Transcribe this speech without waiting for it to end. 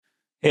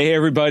Hey,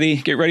 everybody.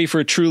 Get ready for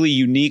a truly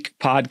unique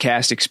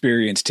podcast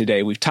experience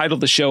today. We've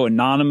titled the show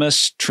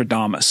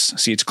Anonymous-Stradamus.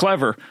 See, it's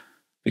clever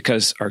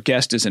because our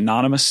guest is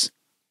anonymous.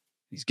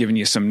 He's giving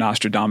you some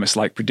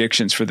Nostradamus-like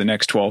predictions for the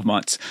next 12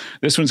 months.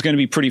 This one's going to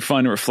be pretty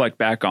fun to reflect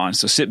back on.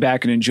 So sit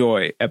back and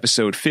enjoy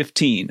episode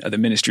 15 of the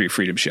Ministry of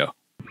Freedom Show.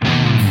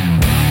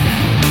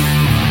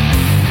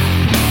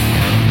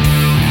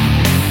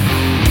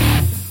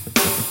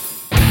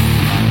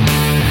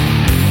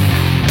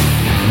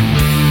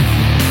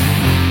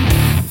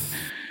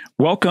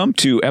 Welcome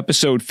to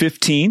episode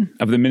 15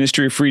 of the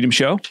Ministry of Freedom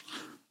Show.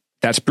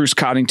 That's Bruce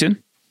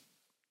Coddington.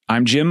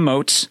 I'm Jim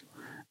Moats.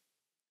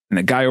 And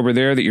the guy over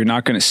there that you're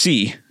not going to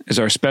see is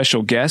our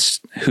special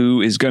guest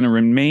who is going to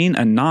remain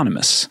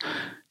anonymous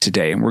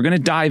today. And we're going to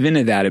dive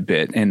into that a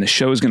bit. And the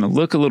show is going to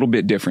look a little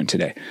bit different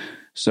today.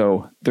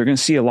 So they're going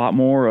to see a lot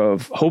more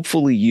of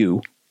hopefully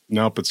you.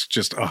 Nope, it's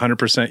just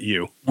 100%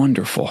 you.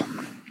 Wonderful.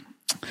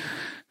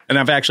 And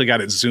I've actually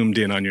got it zoomed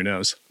in on your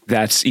nose.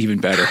 That's even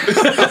better.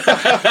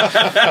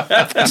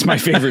 That's my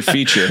favorite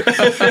feature.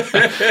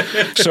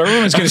 So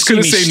everyone's going to see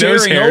me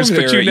staring over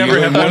there, but you never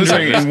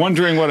have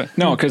wondering what.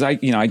 No, because I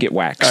get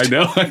waxed. I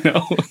know.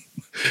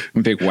 I'm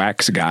a big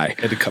wax guy.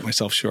 I had to cut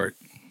myself short.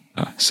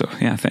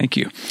 Thank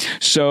you.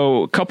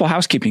 So a couple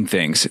housekeeping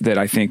things that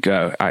I think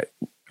are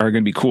going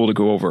to be cool to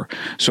go over.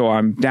 So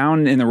I'm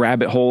down in the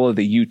rabbit hole of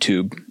the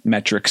YouTube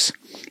metrics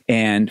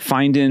and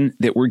finding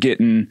that we're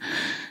getting,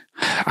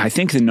 I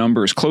think the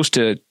number is close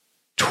to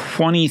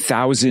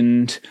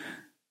 20,000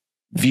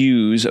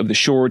 views of the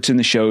shorts and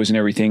the shows and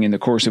everything in the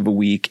course of a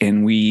week.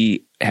 And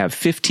we have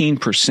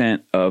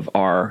 15% of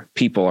our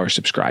people are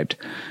subscribed.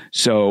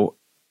 So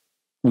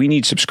we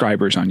need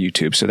subscribers on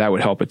YouTube. So that would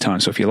help a ton.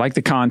 So if you like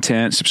the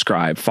content,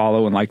 subscribe,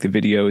 follow and like the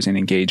videos and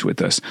engage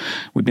with us.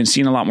 We've been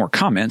seeing a lot more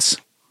comments,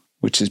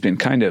 which has been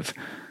kind of,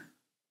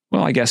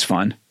 well, I guess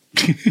fun.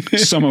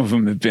 Some of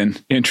them have been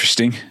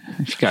interesting.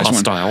 If you guys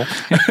hostile.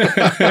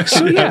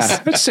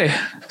 Let's say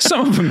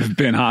some of them have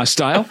been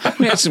hostile.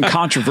 We had some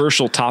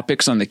controversial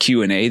topics on the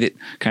Q&A that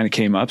kind of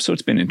came up, so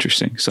it's been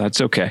interesting. So that's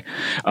okay.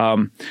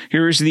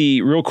 Here's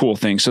the real cool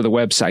thing. So the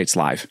website's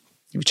live. Have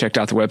you checked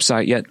out the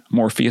website yet?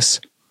 Morpheus?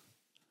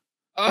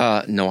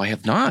 No, I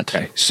have not.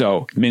 Okay.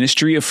 So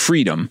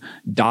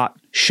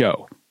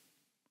ministryoffreedom.show.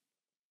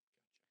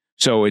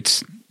 So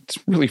it's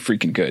really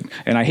freaking good.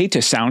 And I hate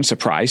to sound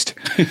surprised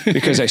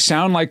because I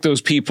sound like those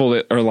people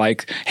that are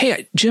like,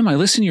 hey, Jim, I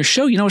listen to your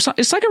show. You know,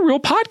 it's like a real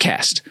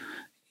podcast.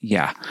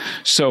 Yeah.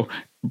 So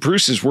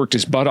Bruce has worked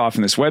his butt off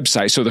in this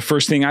website. So the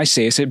first thing I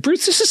said,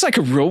 Bruce, this is like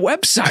a real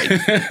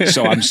website.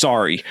 So I'm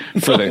sorry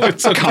for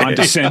the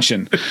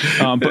condescension.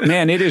 But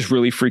man, it is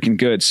really freaking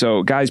good.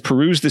 So guys,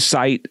 peruse the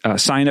site,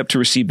 sign up to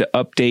receive the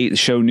update, the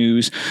show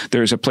news.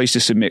 There's a place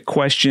to submit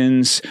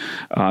questions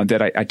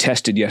that I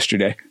tested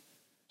yesterday.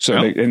 So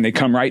they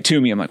come right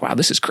to me. I'm like, wow,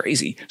 this is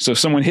crazy. So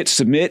someone hits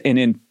submit and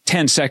in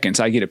 10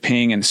 seconds I get a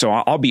ping. And so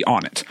I'll be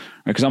on it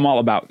because I'm all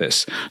about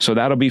this. So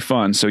that'll be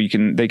fun. So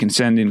they can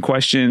send in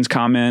questions,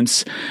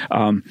 comments.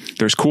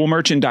 There's cool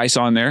merchandise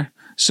on there.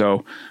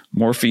 So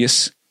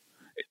Morpheus,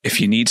 if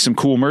you need some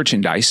cool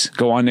merchandise,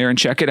 go on there and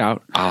check it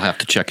out. I'll have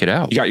to check it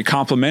out. You got your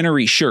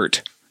complimentary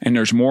shirt. And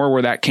there's more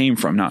where that came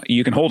from. Now,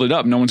 you can hold it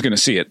up. No one's going to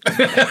see it.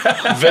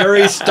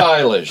 Very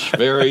stylish.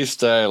 Very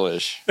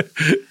stylish.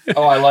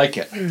 Oh, I like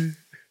it.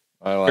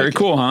 Very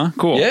cool, huh?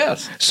 Cool.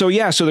 Yes. So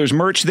there's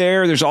merch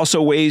there. There's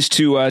also ways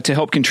to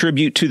help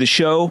contribute to the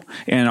show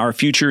and our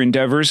future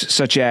endeavors,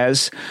 such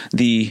as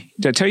did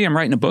I tell you I'm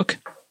writing a book?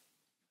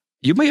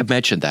 You may have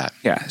mentioned that.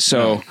 Yeah.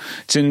 So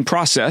it's in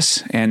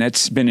process and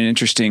it's been an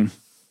interesting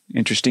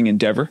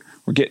endeavor.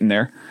 We're getting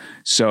there.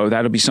 So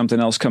that'll be something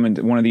else coming,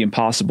 one of the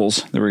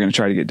impossibles that we're going to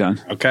try to get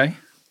done. Okay.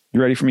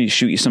 You ready for me to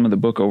shoot you some of the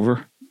book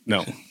over?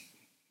 No.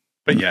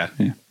 But yeah.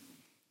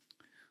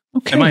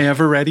 Okay. Am I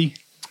ever ready?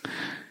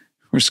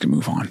 We're just going to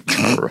move on.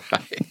 All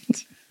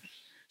right.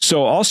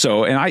 So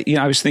also, and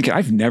I was thinking,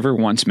 I've never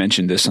once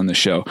mentioned this on the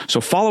show.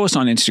 So follow us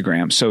on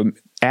Instagram. So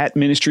at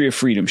Ministry of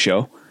Freedom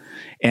Show.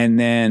 And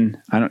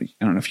then I don't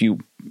know if you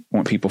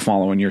want people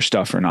following your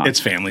stuff or not.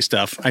 It's family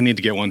stuff. I need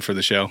to get one for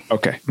the show.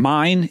 Okay.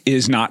 Mine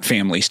is not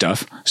family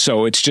stuff.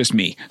 So it's just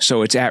me.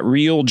 So it's at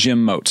Real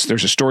Jim Moats.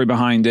 There's a story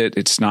behind it.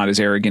 It's not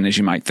as arrogant as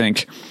you might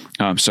think.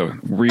 So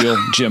Real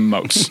Jim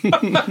Moats.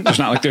 There's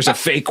not like there's a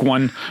fake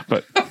one,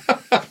 but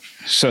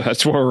so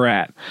that's where we're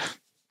at.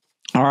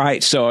 All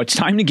right. So it's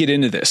time to get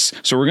into this.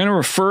 So we're going to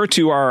refer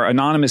to our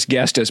anonymous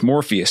guest as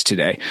Morpheus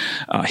today.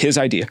 His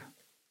idea.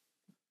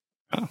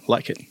 I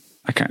like it.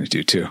 I kind of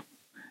do too.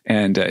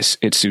 And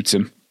it suits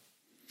him.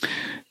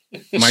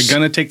 Am I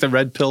going to take the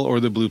red pill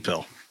or the blue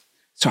pill?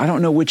 So I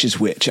don't know which is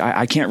which.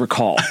 I can't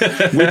recall.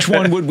 Which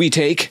one would we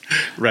take?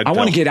 Red pill. I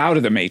want to get out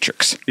of the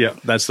matrix. Yeah,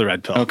 that's the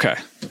red pill. Okay.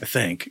 I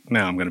think.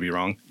 Now I'm going to be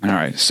wrong. All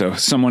right. So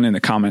someone in the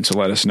comments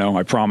will let us know.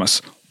 I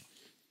promise.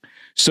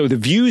 So the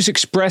views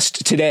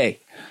expressed today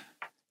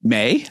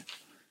may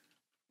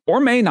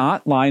or may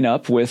not line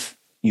up with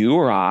you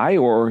or I,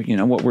 or, you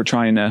know, what we're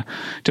trying to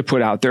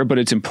put out there. But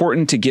it's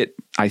important to get,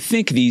 I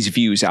think, these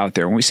views out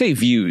there. When we say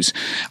views,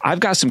 I've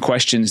got some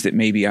questions that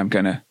maybe I'm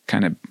going to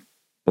kind of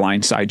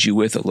blindside you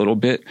with a little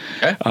bit.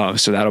 Okay.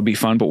 So that'll be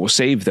fun, but we'll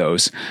save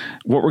those.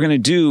 What we're going to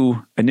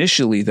do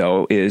initially,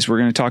 though, is we're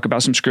going to talk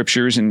about some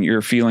scriptures and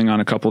your feeling on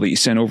a couple that you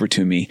sent over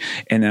to me.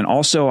 And then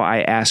also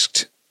I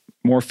asked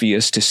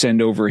Morpheus to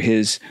send over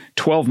his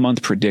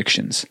 12-month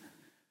predictions.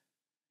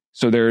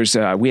 So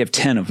we have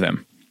 10 of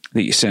them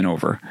that you sent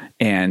over.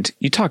 And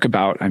you talk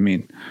about, I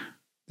mean,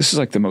 this is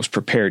like the most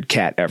prepared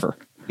cat ever.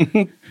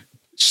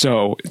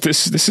 So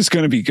this is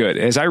going to be good.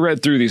 As I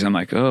read through these, I'm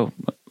like,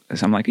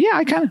 yeah,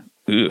 I kind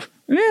of,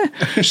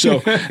 yeah.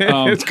 So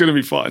It's going to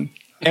be fun.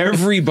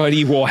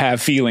 everybody will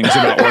have feelings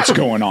about what's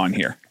going on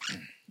here.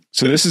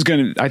 So I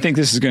think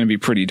this is going to be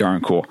pretty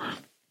darn cool.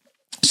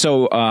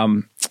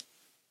 So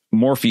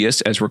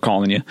Morpheus, as we're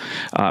calling you,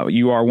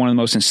 you are one of the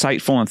most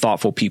insightful and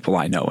thoughtful people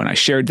I know. And I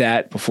shared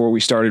that before we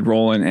started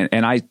rolling.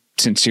 And I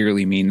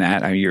sincerely mean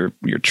that. You're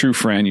a true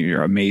friend.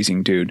 You're an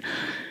amazing dude.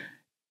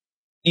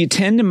 You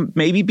tend to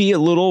maybe be a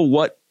little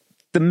what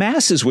the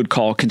masses would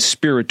call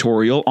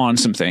conspiratorial on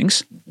some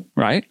things,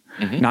 right?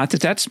 Mm-hmm. Not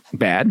that that's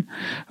bad.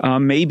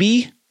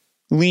 Maybe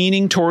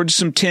leaning towards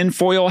some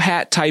tinfoil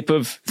hat type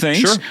of things,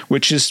 sure,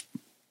 which is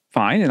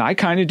fine. And I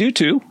kind of do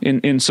too,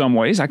 in some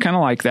ways. I kind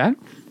of like that.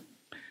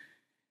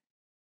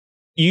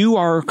 You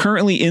are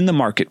currently in the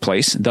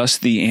marketplace, thus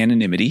the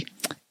anonymity.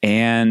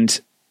 And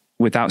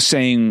without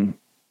saying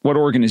what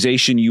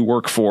organization you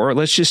work for,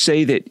 let's just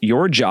say that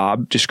your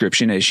job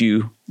description, as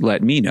you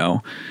let me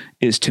know,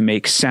 is to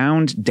make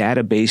sound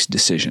database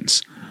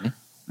decisions.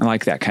 Mm-hmm. I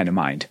like that kind of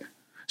mind.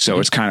 So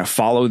it's kind of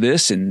follow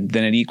this and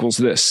then it equals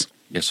this.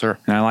 Yes, sir.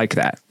 And I like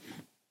that.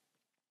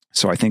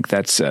 So I think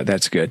that's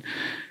good.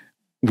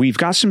 We've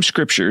got some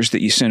scriptures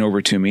that you sent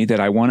over to me that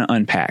I want to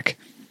unpack.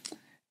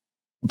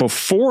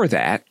 Before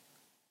that,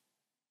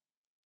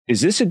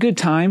 is this a good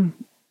time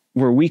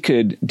where we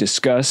could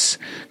discuss,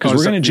 because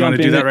we're going to jump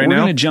in. We're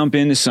going to jump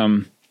into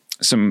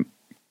some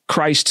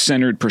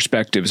Christ-centered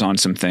perspectives on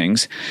some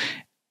things,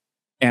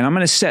 and I'm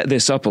going to set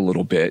this up a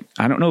little bit.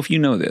 I don't know if you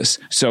know this.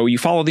 So you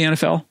follow the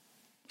NFL?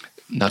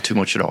 Not too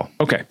much at all.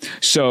 Okay,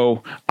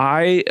 so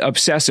I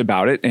obsess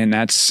about it, and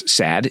that's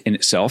sad in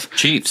itself.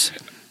 Chiefs.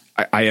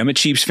 I am a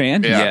Chiefs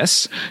fan,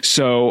 yes.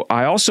 So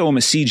I also am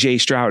a C.J.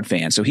 Stroud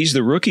fan. So he's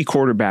the rookie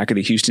quarterback of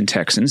the Houston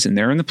Texans, and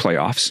they're in the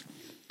playoffs.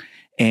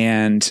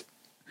 And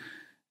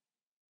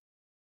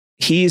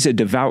he's a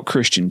devout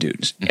Christian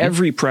dude. Mm-hmm.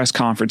 Every press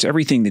conference,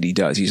 everything that he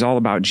does, he's all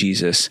about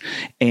Jesus.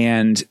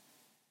 And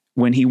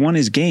when he won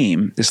his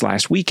game this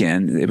last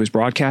weekend, it was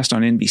broadcast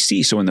on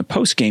NBC. So in the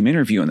post-game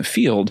interview on the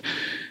field,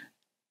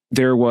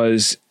 there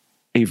was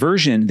a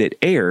version that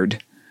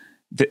aired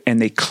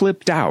and they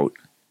clipped out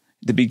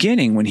the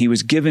beginning when he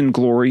was given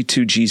glory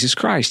to Jesus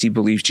Christ. He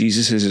believes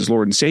Jesus is his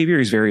Lord and Savior.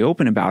 He's very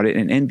open about it.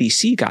 And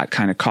NBC got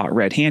kind of caught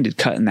red-handed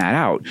cutting that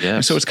out. Yes.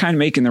 And so it's kind of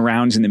making the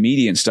rounds in the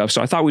media and stuff.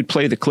 So I thought we'd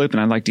play the clip,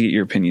 and I'd like to get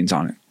your opinions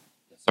on it.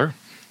 Yes, sir.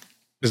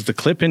 Is the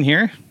clip in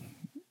here?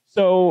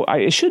 So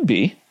it should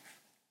be.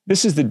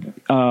 This is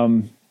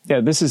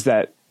this is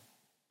that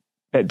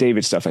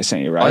David stuff I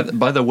sent you, right?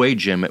 By the way,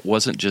 Jim, it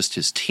wasn't just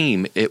his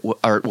team. It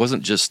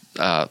wasn't just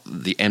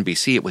the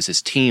NBC. It was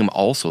his team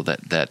also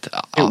that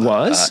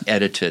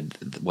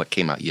edited what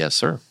came out. Yes,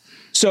 sir.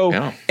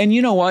 So, and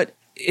you know what?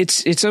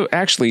 It's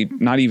actually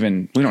not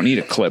even. We don't need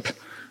a clip.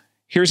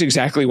 Here's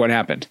exactly what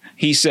happened.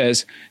 He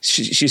says,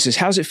 she says,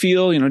 "How's it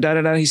feel?"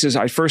 He says,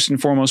 "I first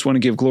and foremost want to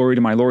give glory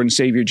to my Lord and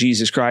Savior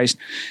Jesus Christ.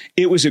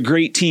 It was a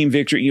great team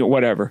victory.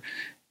 Whatever."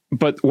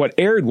 But what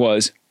aired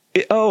was,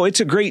 it's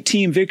a great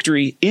team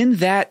victory in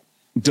that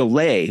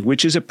delay,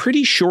 which is a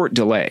pretty short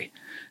delay.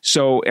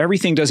 So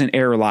everything doesn't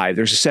air live.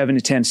 There's a 7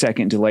 to 10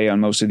 second delay on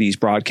most of these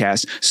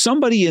broadcasts.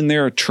 Somebody in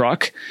their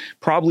truck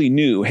probably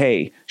knew,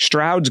 hey,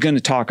 Stroud's going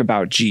to talk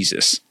about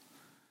Jesus.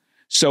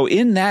 So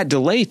in that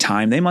delay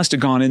time, they must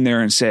have gone in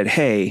there and said,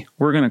 hey,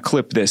 we're going to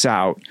clip this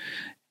out.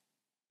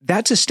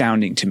 That's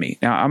astounding to me.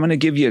 Now, I'm going to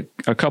give you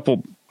a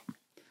couple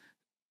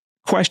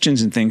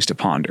questions and things to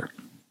ponder.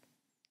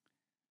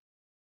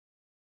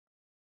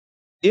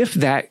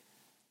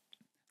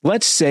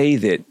 Let's say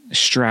that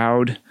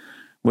Stroud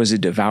was a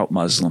devout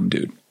Muslim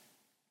dude,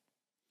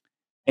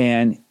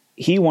 and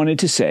he wanted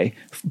to say,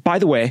 by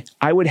the way,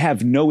 I would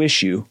have no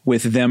issue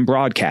with them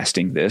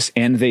broadcasting this,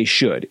 and they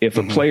should. If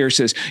a player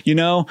says,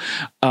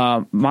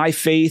 my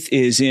faith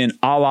is in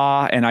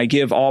Allah, and I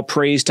give all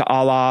praise to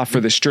Allah for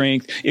the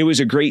strength, it was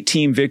a great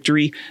team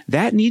victory,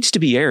 that needs to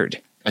be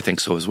aired. I think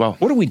so as well.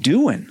 What are we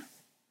doing?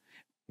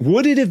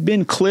 Would it have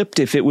been clipped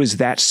if it was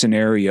that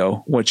scenario?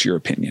 What's your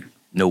opinion?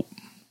 Nope.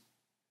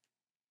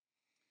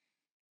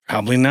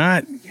 Probably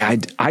not.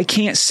 I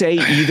can't say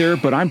either,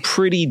 but I'm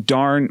pretty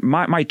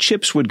my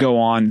chips would go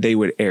on, they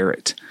would air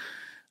it.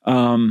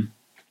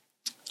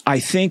 I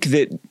think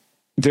that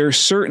there's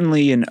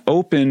certainly an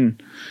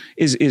open,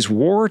 is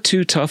war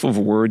too tough of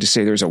a word to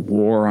say there's a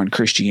war on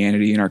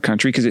Christianity in our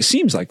country? Because it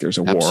seems like there's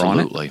a war on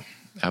it.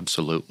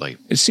 Absolutely.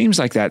 It seems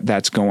like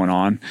that's going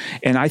on.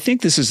 And I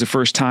think this is the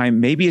first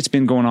time, maybe it's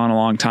been going on a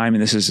long time,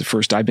 and this is the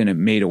first I've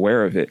been made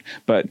aware of it.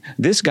 But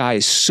this guy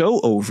is so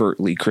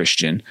overtly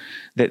Christian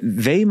that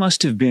they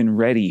must have been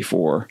ready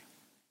for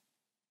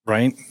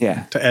right?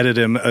 Yeah. To edit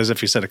him as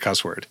if he said a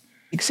cuss word.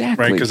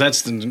 Exactly.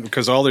 Right,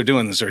 because all they're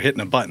doing is they're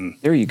hitting a button.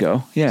 There you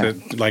go. Yeah.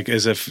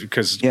 Because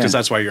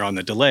that's why you're on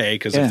the delay.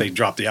 Because if they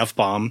drop the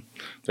F-bomb,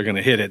 they're going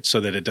to hit it so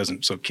that it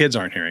doesn't. So kids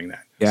aren't hearing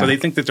that. Yeah. So they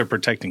think that they're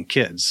protecting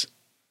kids.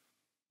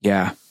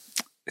 Yeah.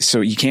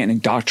 So you can't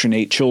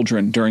indoctrinate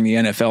children during the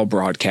NFL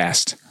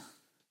broadcast.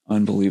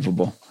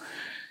 Unbelievable.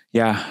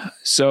 Yeah.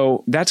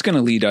 So that's going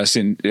to lead us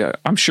in.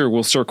 I'm sure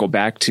we'll circle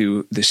back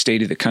to the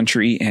state of the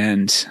country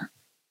and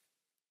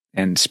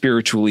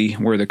spiritually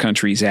where the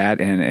country's at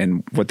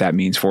and what that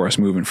means for us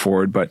moving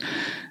forward. But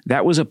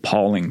that was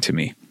appalling to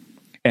me.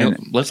 And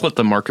let's let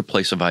the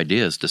marketplace of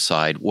ideas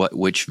decide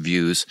which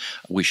views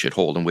we should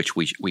hold and which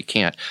we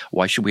can't.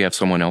 Why should we have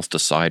someone else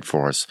decide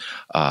for us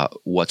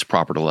what's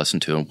proper to listen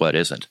to and what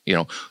isn't?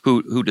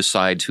 Who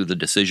decides who the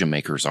decision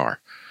makers are?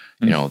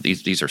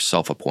 These are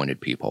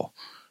self-appointed people.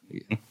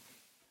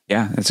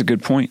 Yeah, that's a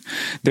good point.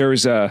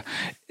 There's the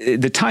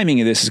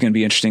timing of this is going to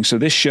be interesting. So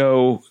this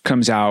show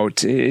comes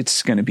out,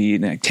 it's going to be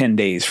like 10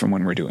 days from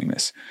when we're doing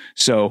this.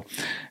 So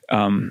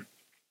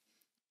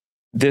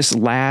this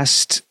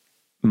last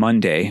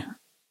Monday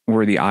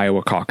were the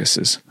Iowa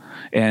caucuses,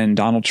 and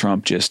Donald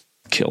Trump just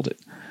killed it.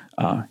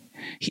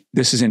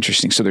 This is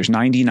interesting. So there's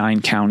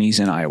 99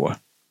 counties in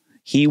Iowa.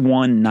 He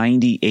won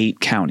 98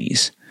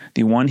 counties.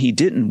 The one he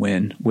didn't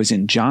win was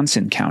in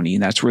Johnson County,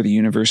 and that's where the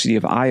University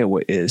of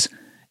Iowa is.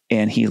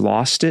 And he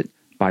lost it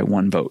by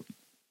 1 vote.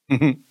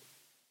 Mm-hmm.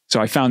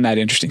 So I found that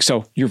interesting.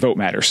 So your vote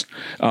matters,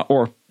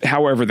 or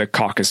however the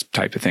caucus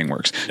type of thing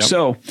works. Yep.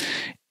 So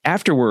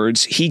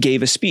afterwards, he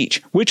gave a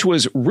speech, which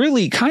was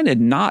really kind of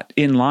not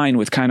in line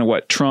with kind of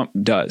what Trump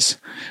does.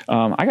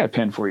 I got a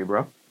pen for you,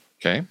 bro.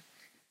 Okay.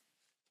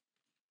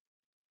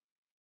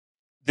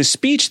 The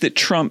speech that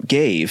Trump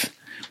gave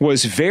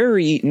was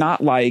very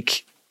not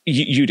like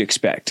you'd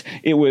expect.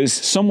 It was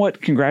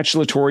somewhat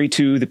congratulatory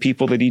to the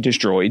people that he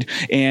destroyed,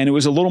 and it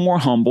was a little more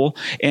humble,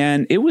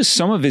 and it was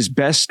some of his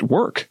best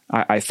work.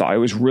 I thought it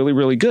was really,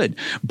 really good.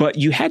 But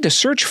you had to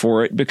search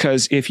for it,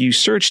 because if you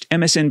searched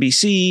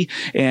MSNBC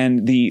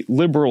and the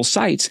liberal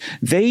sites,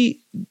 they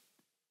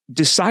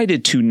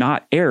decided to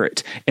not air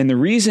it. And the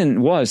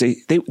reason was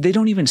they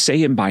don't even say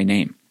him by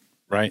name.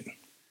 Right.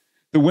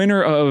 The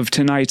winner of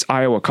tonight's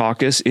Iowa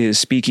caucus is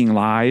speaking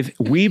live.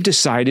 We've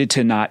decided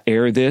to not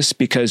air this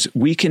because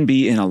we can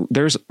be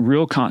there's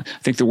real, I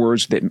think the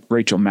words that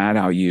Rachel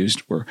Maddow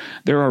used were,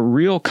 there are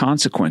real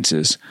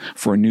consequences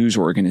for news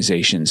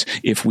organizations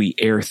if we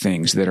air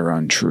things that are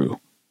untrue.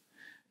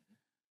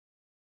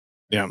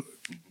 Yeah.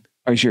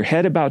 Is your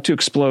head about to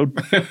explode?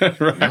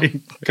 Right.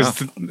 Because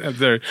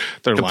they're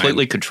completely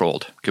lying.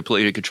 controlled.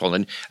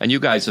 And you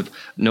guys have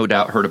no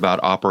doubt heard about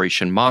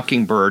Operation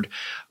Mockingbird,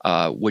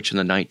 which in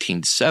the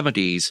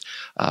 1970s,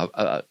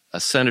 a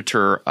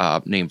senator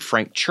named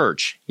Frank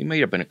Church, he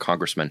may have been a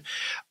congressman,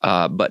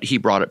 but he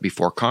brought it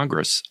before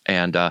Congress,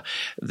 and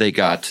they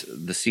got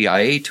the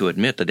CIA to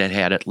admit that it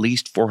had at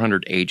least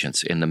 400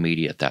 agents in the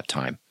media at that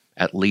time.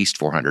 At least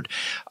 400.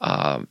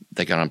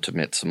 They got them to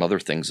admit some other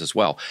things as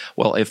well.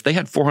 Well, if they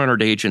had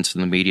 400 agents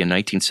in the media in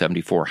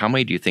 1974, how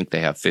many do you think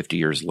they have 50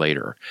 years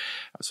later?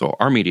 So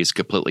our media is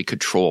completely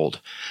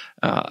controlled.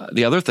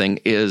 The other thing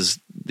is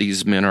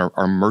these men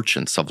are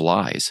merchants of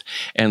lies,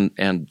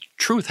 and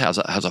truth has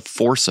a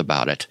force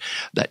about it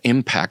that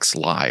impacts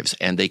lives,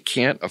 and they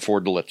can't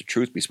afford to let the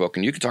truth be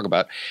spoken. You can talk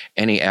about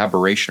any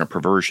aberration or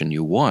perversion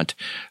you want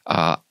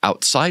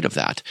outside of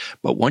that,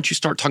 but once you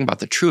start talking about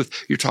the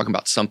truth, you're talking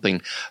about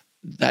something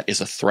that is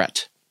a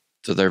threat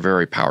to their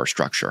very power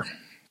structure.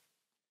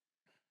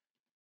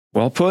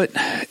 Well put.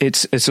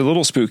 It's a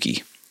little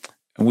spooky.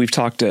 We've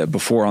talked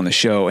before on the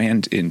show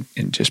and in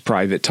just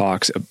private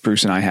talks,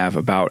 Bruce and I have,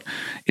 about,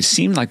 it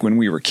seemed like when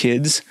we were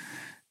kids,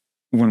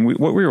 what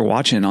we were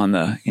watching on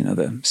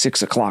the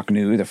 6 o'clock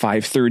news, the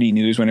 5:30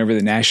 news, whenever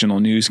the national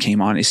news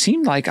came on, it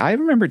seemed like I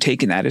remember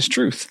taking that as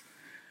truth.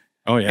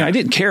 Oh yeah. And I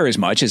didn't care as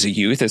much as a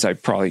youth as I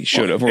probably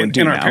should have, or do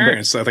and our now.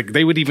 Parents, like,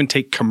 they would even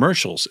take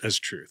commercials as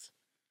truth.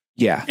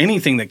 Yeah.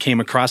 Anything that came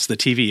across the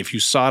TV, if you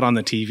saw it on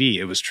the TV,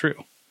 it was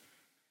true.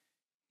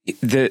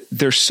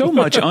 There's so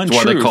much untruth.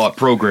 That's why they call it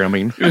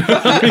programming.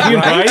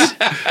 Right?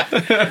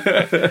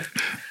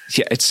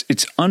 Yeah,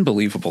 it's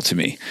unbelievable to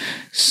me.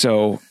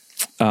 So,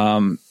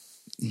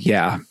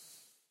 yeah,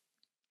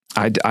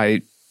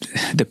 I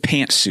the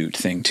pantsuit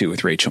thing too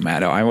with Rachel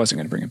Maddow. I wasn't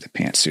going to bring up the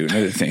pantsuit.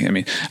 Another thing. I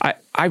mean,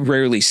 I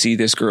rarely see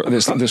this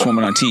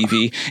woman on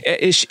TV.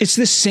 It's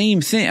the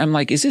same thing. I'm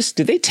like,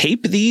 did they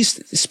tape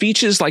these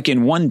speeches like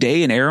in one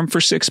day and air them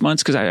for 6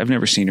 months? Because I've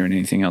never seen her in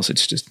anything else.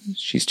 It's just,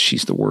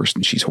 she's the worst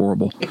and she's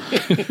horrible.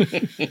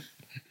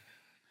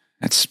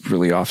 That's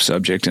really off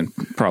subject and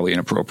probably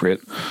inappropriate.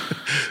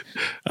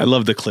 I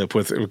love the clip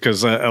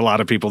because a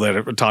lot of people that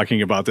are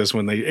talking about this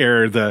when they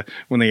air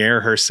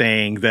her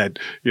saying that,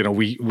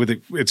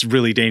 it's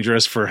really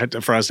dangerous for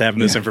us having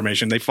this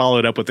information. They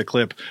followed up with the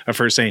clip of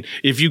her saying,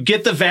 if you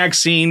get the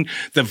vaccine,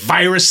 the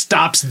virus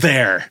stops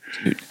there.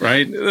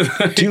 Right?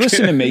 Do you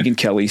listen to Megyn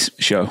Kelly's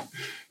show?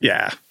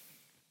 Yeah.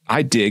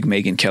 I dig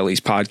Megyn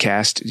Kelly's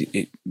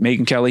podcast.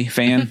 Megyn Kelly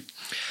fan?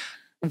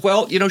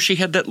 Well, she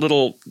had that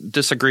little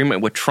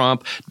disagreement with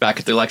Trump back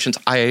at the elections.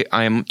 I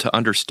am to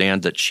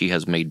understand that she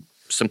has made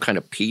some kind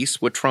of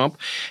peace with Trump,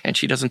 and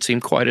she doesn't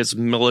seem quite as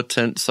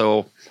militant.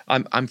 So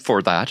I'm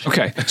for that.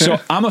 Okay,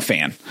 so I'm a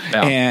fan,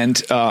 and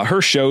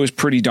her show is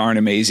pretty darn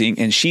amazing,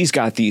 and she's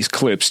got these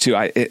clips too.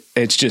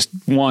 It's just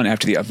one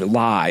after the other,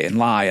 lie and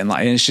lie and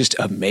lie, and it's just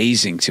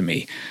amazing to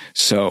me.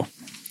 So,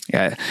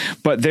 yeah,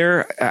 but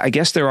I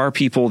guess there are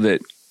people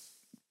that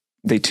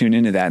they tune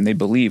into that and they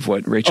believe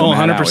what Rachel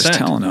Maddow is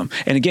telling them.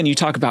 And again, you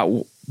talk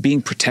about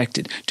being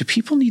protected. Do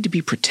people need to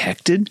be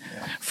protected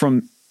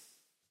from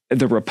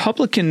the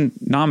Republican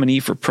nominee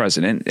for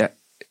president?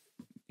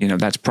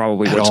 That's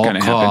probably what's going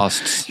to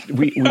happen.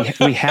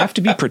 We have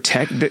to be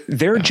protected.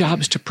 Their job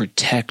is to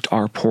protect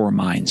our poor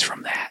minds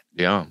from that.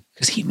 Yeah.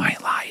 Because he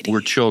might lie to We're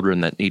you.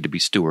 children that need to be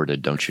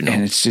stewarded, don't you know?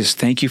 And it's just,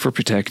 thank you for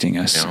protecting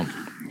us.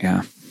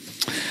 Yeah.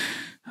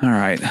 All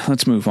right,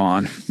 let's move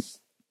on.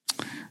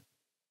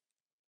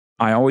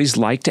 I always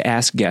like to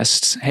ask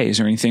guests, hey, is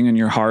there anything in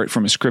your heart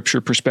from a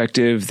scripture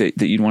perspective that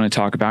you'd want to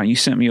talk about? And you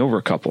sent me over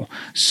a couple.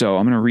 So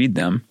I'm going to read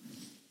them.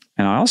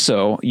 And I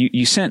also,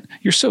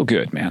 you're so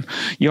good, man.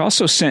 You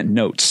also sent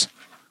notes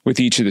with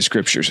each of the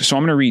scriptures. So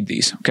I'm going to read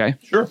these, okay?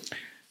 Sure.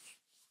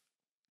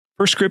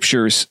 First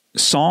scripture is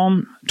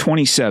Psalm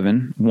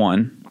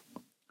 27:1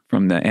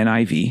 from the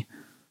NIV.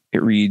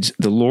 It reads,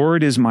 "The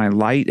Lord is my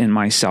light and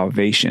my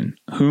salvation.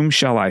 Whom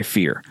shall I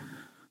fear?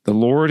 The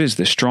Lord is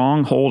the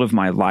stronghold of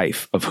my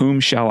life. Of whom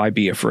shall I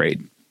be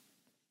afraid?"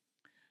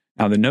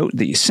 Now, the note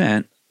that you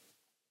sent,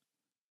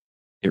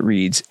 it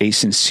reads, "A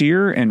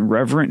sincere and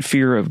reverent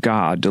fear of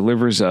God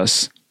delivers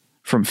us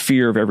from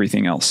fear of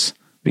everything else,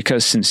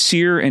 because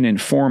sincere and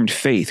informed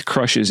faith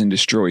crushes and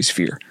destroys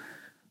fear."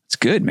 It's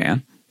good,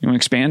 man. You want to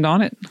expand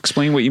on it?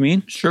 Explain what you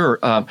mean? Sure.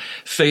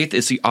 Faith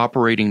is the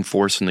operating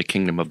force in the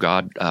kingdom of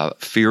God.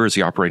 Fear is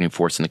the operating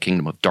force in the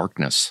kingdom of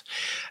darkness.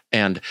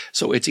 And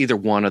so it's either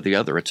one or the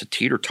other. It's a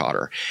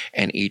teeter-totter.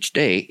 And each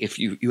day, if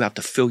you have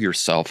to fill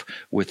yourself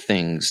with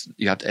things,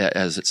 you have to,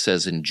 as it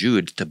says in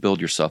Jude, to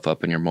build yourself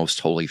up in your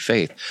most holy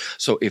faith.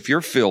 So if you're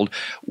filled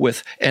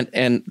with,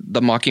 and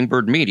the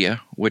Mockingbird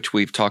media, which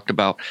we've talked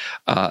about,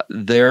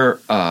 their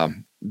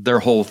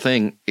whole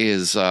thing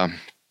is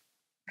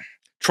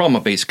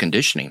trauma-based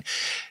conditioning.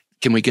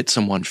 Can we get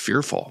someone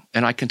fearful?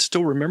 And I can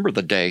still remember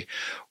the day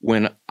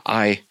when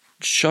I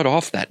shut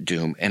off that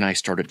doom and I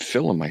started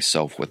filling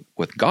myself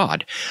with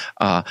God.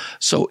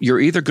 So you're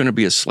either going to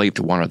be a slave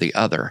to one or the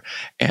other.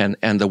 And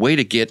the way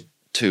to get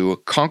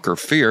to conquer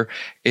fear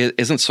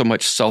isn't so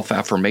much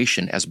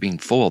self-affirmation as being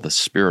full of the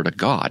Spirit of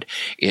God.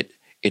 It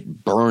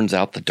burns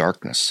out the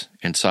darkness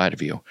inside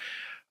of you.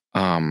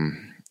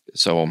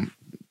 So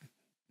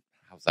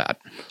how's that?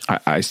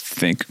 I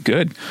think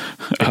good.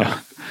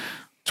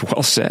 It's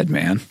well said,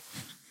 man.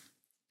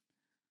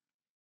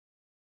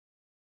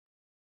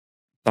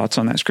 Thoughts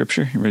on that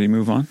scripture? You ready to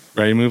move on?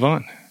 Ready to move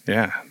on.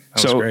 Yeah.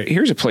 That was great.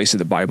 Here's a place of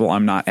the Bible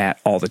I'm not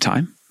at all the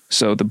time.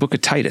 So the book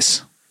of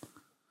Titus,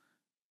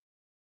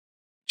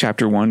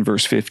 chapter 1,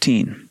 verse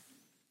 15.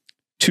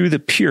 "To the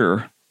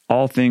pure,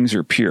 all things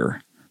are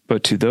pure,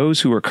 but to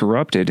those who are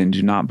corrupted and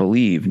do not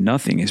believe,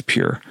 nothing is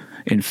pure.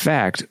 In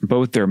fact,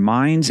 both their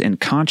minds and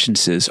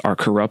consciences are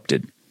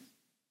corrupted."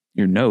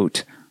 Your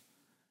note,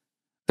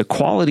 the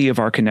quality of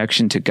our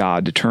connection to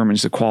God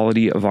determines the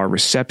quality of our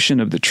reception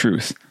of the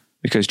truth,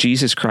 because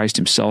Jesus Christ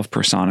himself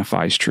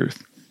personifies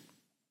truth.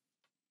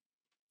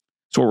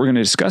 So what we're going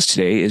to discuss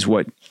today is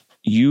what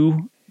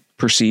you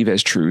perceive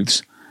as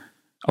truths,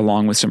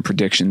 along with some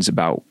predictions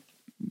about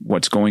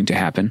what's going to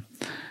happen.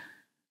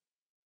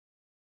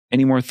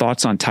 Any more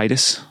thoughts on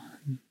Titus?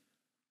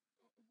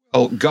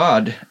 Oh,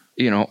 God,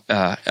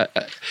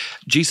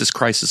 Jesus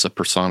Christ is a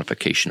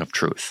personification of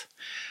truth.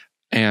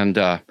 And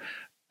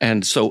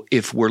so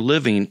if we're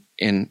living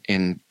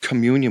in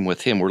communion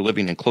with him, we're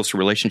living in closer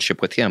relationship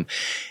with him,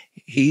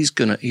 he's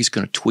gonna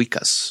tweak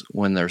us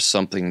when there's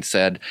something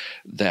said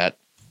that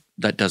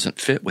doesn't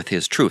fit with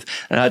his truth.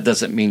 And that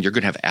doesn't mean you're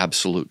going to have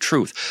absolute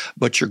truth,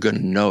 but you're going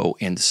to know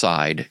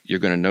inside. You're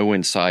going to know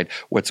inside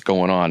what's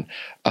going on.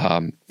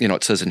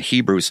 It says in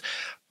Hebrews,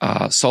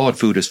 solid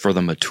food is for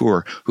the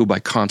mature, who by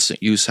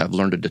constant use have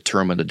learned to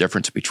determine the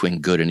difference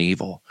between good and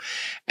evil.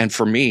 And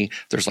for me,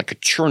 there's like a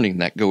churning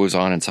that goes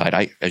on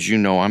inside. As you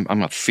know,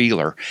 I'm a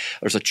feeler.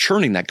 There's a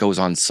churning that goes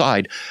on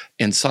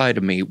inside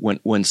of me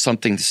when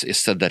something is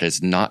said that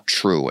is not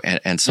true,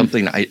 and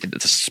something the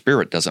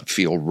spirit doesn't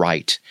feel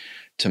right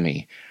to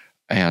me.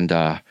 And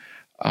the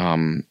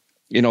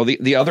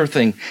other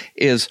thing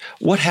is,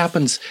 what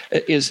happens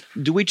is,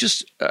 do we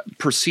just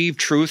perceive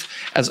truth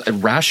as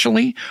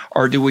rationally,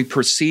 or do we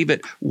perceive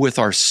it with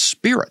our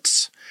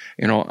spirits?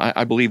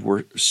 I believe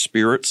we're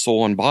spirit,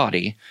 soul, and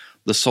body.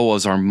 The soul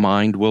is our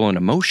mind, will, and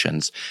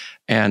emotions.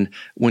 And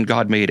when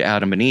God made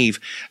Adam and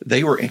Eve,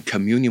 they were in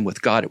communion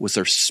with God. It was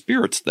their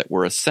spirits that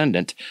were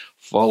ascendant,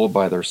 followed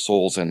by their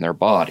souls and their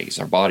bodies.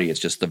 Our body is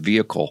just the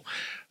vehicle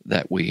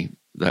that we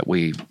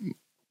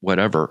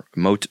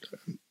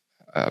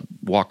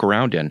walk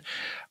around in.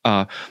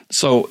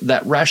 So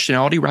that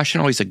rationality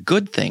is a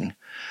good thing,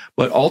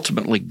 But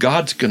ultimately,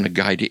 God's going to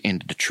guide you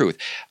into the truth.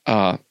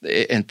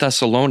 In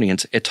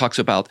Thessalonians, it talks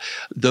about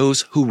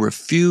those who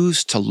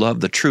refuse to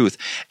love the truth.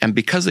 And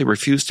because they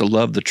refused to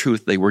love the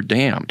truth, they were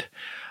damned.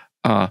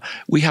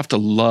 We have to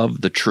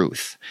love the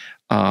truth.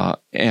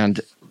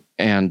 And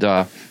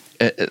the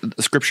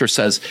Scripture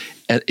says,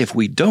 if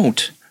we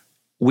don't,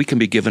 we can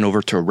be given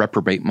over to a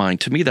reprobate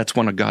mind. To me, that's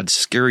one of God's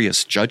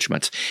scariest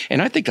judgments.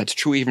 And I think that's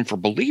true even for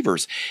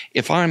believers.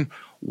 If I'm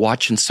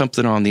watching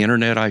something on the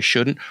internet I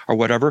shouldn't or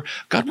whatever,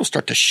 God will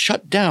start to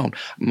shut down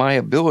my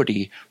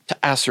ability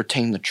to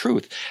ascertain the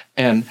truth.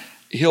 And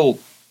he'll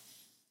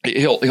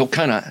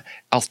kind of,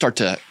 I'll start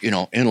to,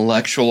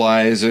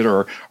 intellectualize it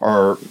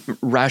or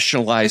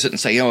rationalize it and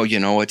say,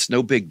 it's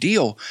no big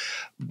deal.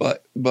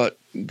 But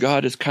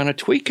God is kind of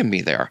tweaking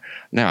me there.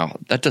 Now,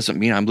 that doesn't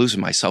mean I'm losing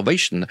my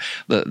salvation.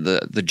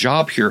 The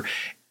job here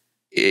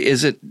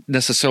isn't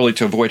necessarily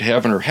to avoid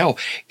heaven or hell.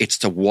 It's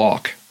to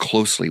walk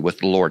closely with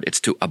the Lord. It's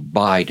to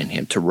abide in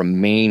him, to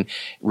remain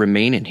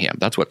in him.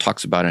 That's what it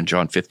talks about in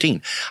John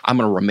 15. I'm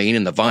going to remain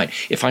in the vine.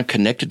 If I'm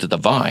connected to the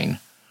vine,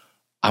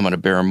 I'm going to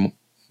bear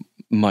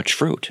much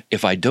fruit.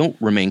 If I don't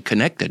remain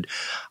connected,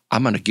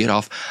 I'm going to get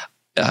off.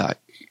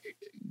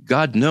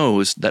 God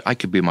knows that I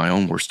could be my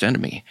own worst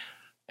enemy.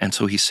 And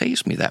so he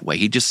saves me that way.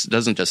 He just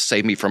doesn't just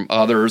save me from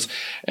others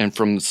and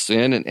from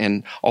sin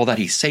and all that.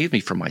 He saves me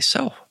from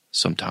myself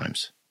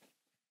sometimes.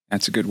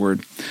 That's a good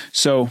word.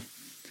 So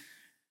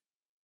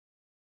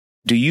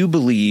do you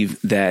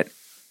believe that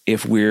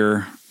if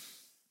we're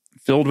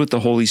filled with the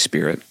Holy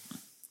Spirit,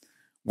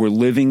 we're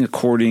living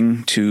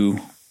according to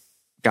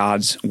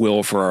God's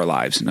will for our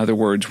lives? In other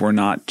words, we're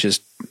not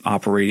just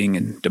operating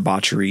in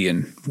debauchery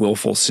and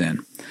willful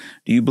sin.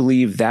 Do you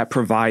believe that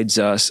provides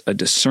us a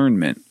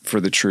discernment for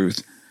the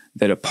truth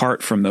that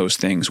apart from those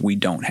things we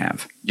don't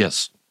have?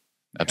 Yes,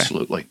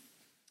 absolutely. Okay.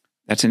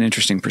 That's an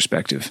interesting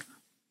perspective.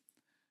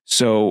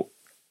 So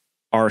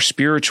our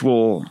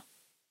spiritual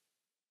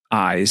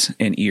eyes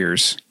and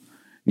ears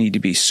need to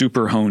be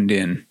super honed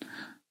in.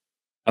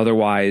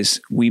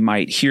 Otherwise, we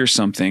might hear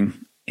something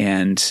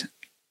and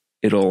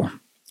it'll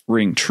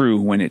ring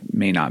true when it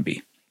may not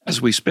be.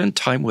 As we spend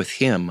time with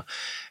him,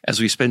 as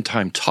we spend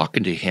time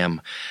talking to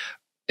him,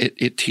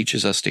 it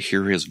teaches us to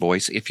hear his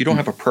voice. If you don't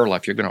have a prayer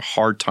life, you're going to have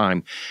a hard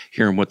time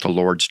hearing what the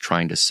Lord's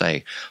trying to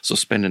say. So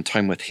spending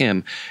time with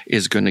him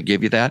is going to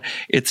give you that.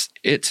 It's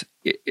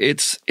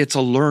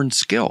a learned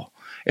skill.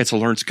 It's a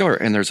learned skill.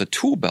 And there's a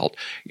tool belt,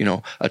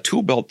 a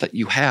tool belt that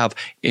you have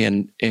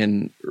in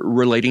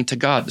relating to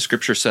God. The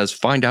Scripture says,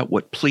 find out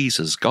what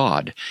pleases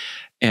God.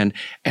 And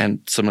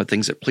some of the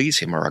things that please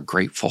him are a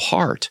grateful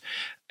heart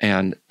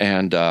and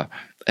a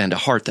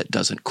heart that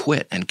doesn't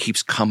quit and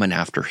keeps coming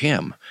after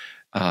him.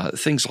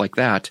 Things like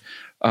that,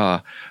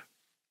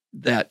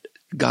 that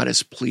God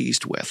is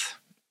pleased with.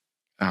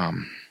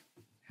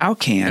 How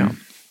can,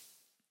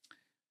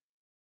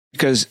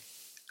 because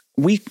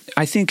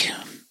I think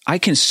I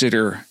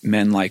consider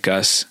men like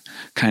us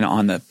kind of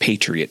on the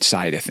patriot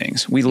side of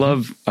things. We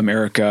love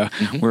America.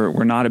 Mm-hmm.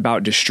 We're not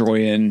about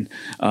destroying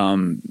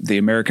the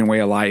American way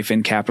of life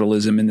and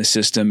capitalism in the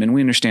system. And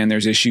we understand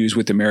there's issues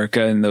with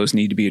America and those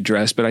need to be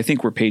addressed. But I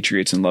think we're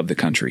patriots and love the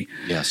country.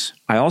 Yes.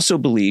 I also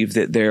believe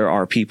that there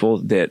are people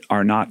that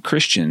are not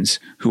Christians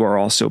who are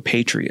also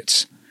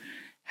patriots.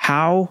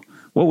 What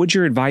would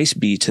your advice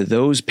be to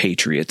those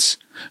patriots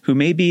who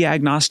may be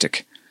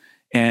agnostic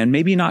and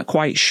maybe not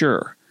quite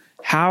sure?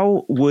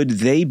 How would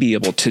they be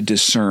able to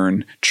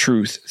discern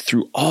truth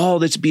through all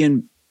that's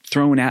being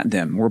thrown at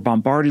them? We're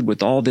bombarded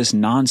with all this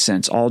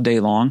nonsense all day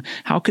long.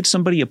 How could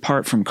somebody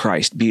apart from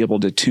Christ be able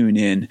to tune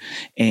in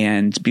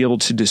and be able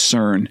to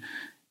discern,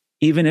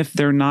 even if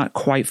they're not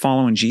quite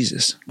following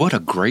Jesus? What a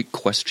great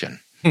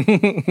question.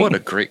 What a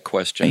great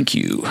question. Thank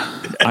you.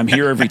 I'm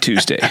here every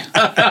Tuesday.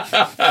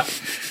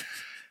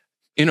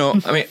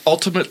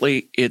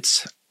 Ultimately,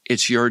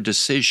 it's your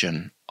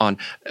decision on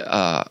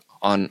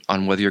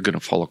whether you're going to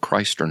follow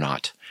Christ or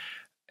not.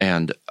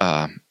 And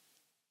I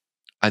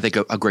think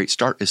a great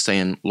start is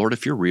saying, Lord,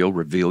 if you're real,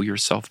 reveal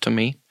yourself to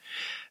me.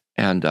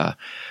 And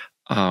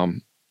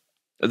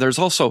there's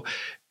also,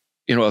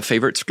 a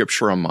favorite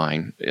scripture of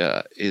mine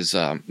is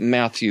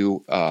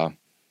Matthew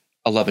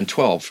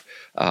 11:12.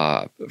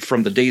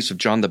 From the days of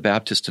John the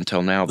Baptist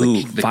until now.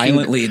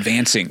 Violently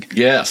advancing.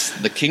 Yes.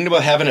 The kingdom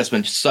of heaven has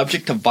been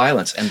subject to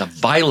violence, and the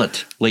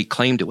violent lay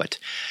claim to it.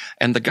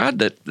 And the God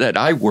that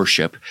I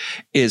worship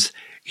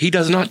he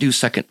does not do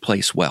second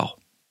place well.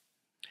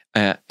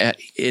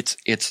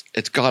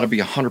 It's got to be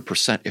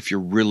 100% if you're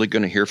really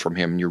going to hear from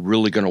him and you're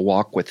really going to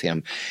walk with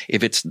him.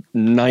 If it's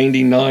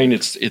 99,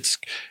 it's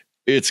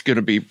going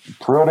to be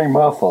pretty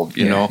muffled,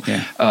 you know.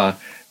 Yeah.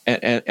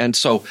 And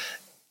so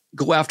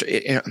go after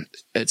it.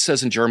 It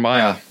says in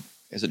Jeremiah,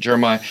 is it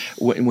Jeremiah?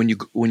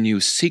 When you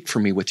seek for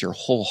me with your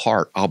whole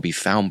heart, I'll be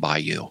found by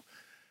you.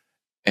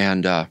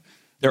 And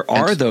there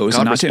are those,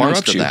 not to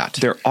interrupt you,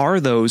 there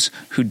are those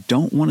who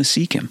don't want to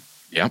seek him.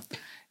 Yeah.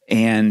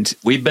 And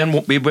we've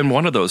been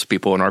one of those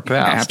people in our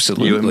past.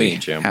 Absolutely. You and me,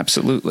 Jim.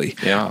 Absolutely.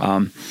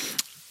 Yeah.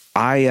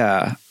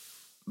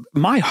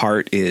 My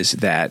heart is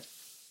that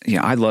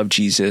I love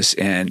Jesus,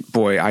 and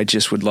boy, I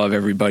just would love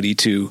everybody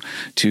to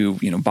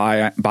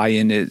buy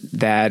into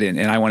that, and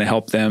I want to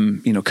help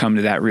them, come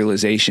to that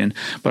realization.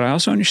 But I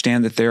also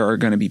understand that there are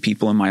going to be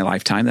people in my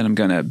lifetime that I'm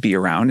going to be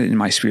around in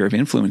my sphere of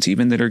influence,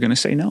 even, that are going to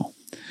say no.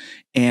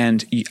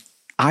 And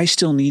I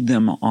still need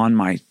them on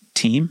my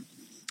team,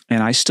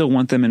 and I still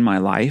want them in my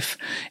life.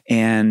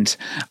 And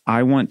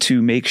I want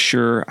to make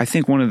sure, I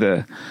think one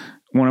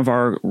of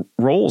our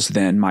roles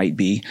then might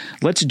be,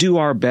 let's do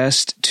our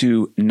best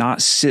to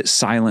not sit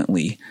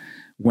silently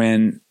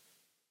when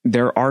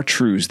there are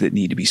truths that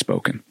need to be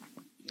spoken.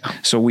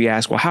 So we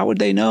ask, well, how would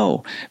they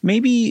know?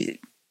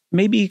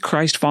 Maybe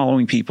Christ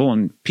following people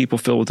and people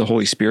filled with the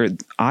Holy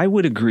Spirit, I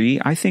would agree.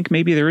 I think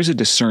maybe there is a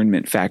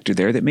discernment factor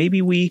there, that maybe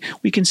we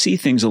can see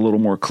things a little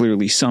more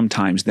clearly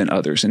sometimes than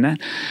others. And that,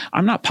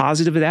 I'm not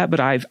positive of that, but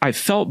I've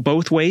felt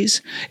both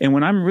ways. And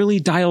when I'm really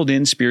dialed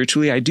in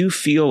spiritually, I do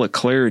feel a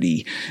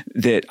clarity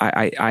that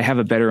I have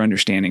a better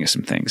understanding of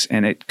some things.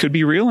 And it could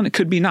be real and it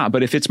could be not.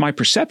 But if it's my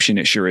perception,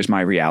 it sure is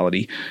my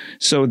reality.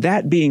 So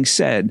that being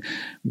said,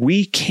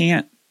 we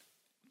can't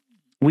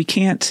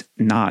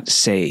not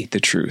say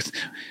the truth.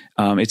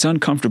 It's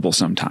uncomfortable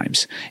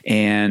sometimes,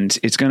 and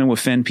it's going to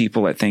offend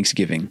people at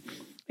Thanksgiving.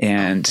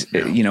 And,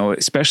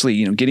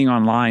 especially, getting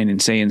online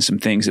and saying some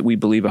things that we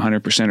believe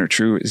 100% are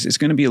true is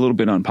going to be a little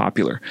bit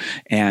unpopular.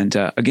 And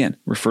again,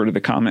 refer to the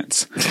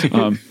comments.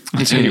 I'll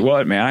tell you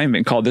what, man, I haven't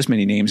been called this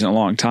many names in a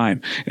long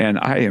time, and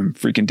I am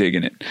freaking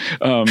digging it.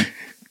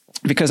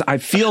 Because I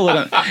feel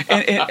it,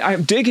 and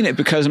I'm digging it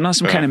because I'm not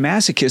some kind of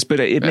masochist, but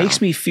it makes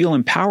me feel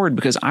empowered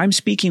because I'm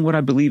speaking what I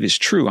believe is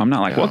true. I'm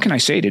not like, what can I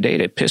say today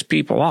to piss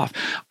people off?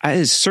 That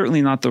is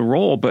certainly not the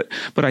role, but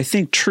I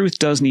think truth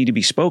does need to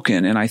be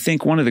spoken. And I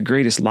think one of the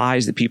greatest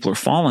lies that people are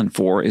falling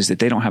for is that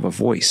they don't have a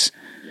voice.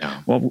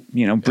 Yeah. Well,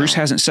 Bruce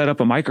hasn't set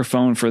up a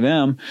microphone for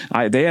them.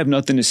 They have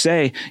nothing to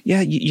say. Yeah,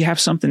 you have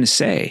something to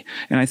say.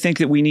 And I think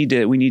that we need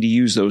to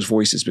use those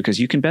voices, because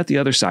you can bet the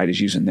other side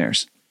is using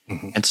theirs.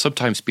 And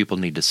sometimes people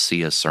need to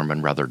see a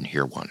sermon rather than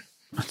hear one.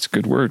 That's a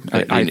good word.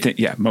 I think,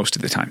 most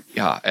of the time.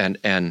 Yeah, and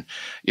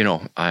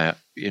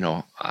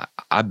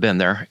I've been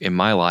there in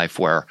my life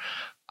where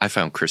I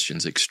found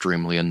Christians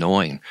extremely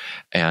annoying.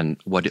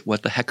 And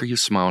what the heck are you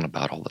smiling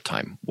about all the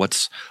time?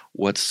 What's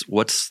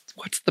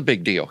the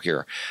big deal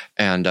here?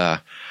 And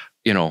a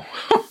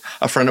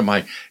friend of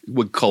mine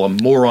would call them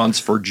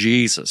morons for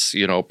Jesus.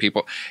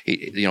 People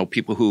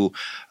who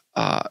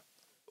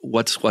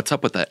what's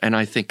up with that? And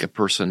I think a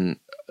person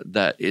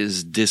that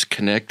is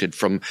disconnected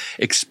from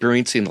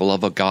experiencing the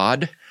love of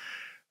God,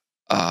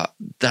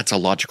 that's a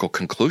logical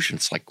conclusion.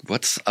 It's like,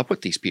 what's up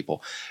with these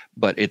people?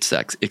 But it's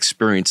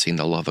experiencing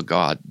the love of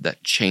God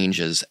that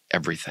changes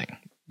everything.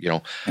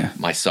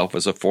 Myself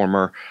as a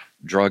former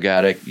drug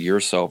addict,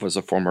 yourself as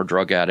a former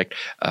drug addict,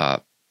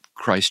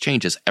 Christ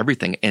changes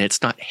everything. And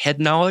it's not head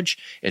knowledge,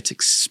 it's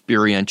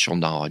experiential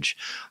knowledge.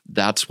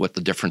 That's what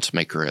the difference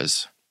maker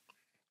is.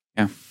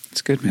 Yeah,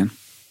 it's good, man.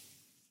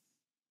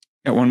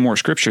 Got one more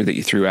scripture that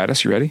you threw at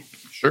us. You ready?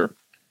 Sure.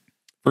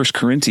 1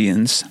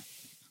 Corinthians,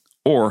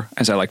 or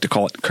as I like to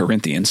call it,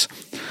 Corinthians,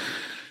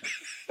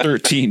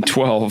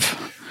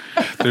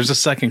 13:12. There's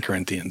a 2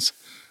 Corinthians.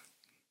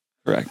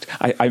 Correct.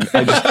 I just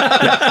correct.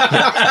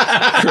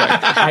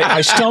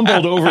 I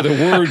stumbled over the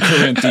word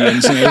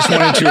Corinthians, and I just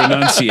wanted to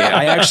enunciate.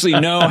 I actually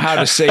know how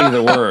to say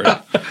the word.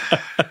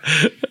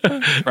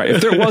 Right.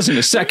 If there wasn't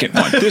a second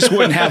one, this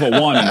wouldn't have a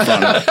 1 in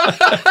front of it.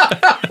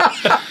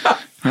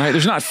 All right,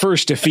 there's not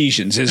First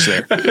Ephesians, is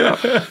there?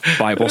 Yeah.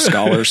 Bible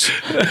scholars.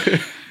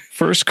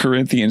 1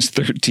 Corinthians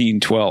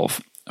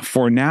 13:12.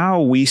 For now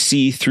we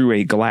see through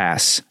a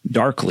glass,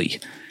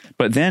 darkly,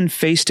 but then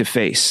face to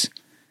face.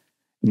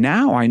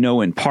 Now I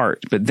know in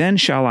part, but then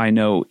shall I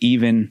know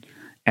even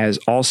as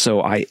also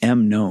I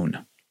am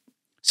known.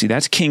 See,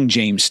 that's King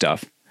James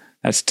stuff.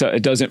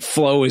 It doesn't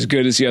flow as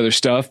good as the other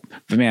stuff,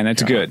 but man,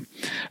 that's good.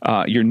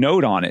 Your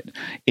note on it: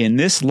 in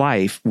this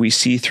life, we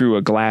see through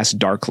a glass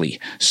darkly.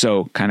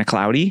 So kind of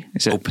cloudy.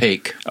 Is it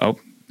opaque? Oh,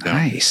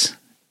 nice.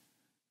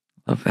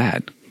 Love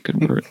that.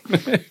 Good word.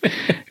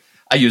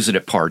 I use it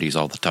at parties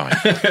all the time.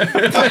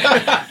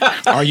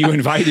 Are you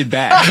invited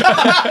back?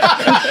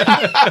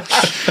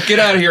 Get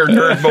out of here,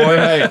 nerd boy.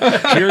 Hey,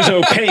 here's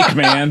opaque,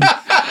 man.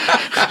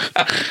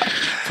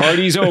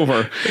 Party's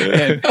over.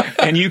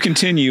 And you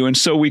continue. And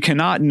so we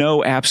cannot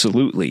know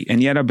absolutely.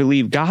 And yet I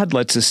believe God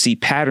lets us see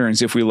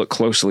patterns if we look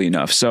closely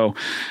enough. So,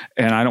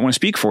 and I don't want to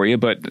speak for you,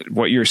 but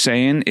what you're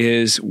saying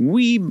is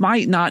we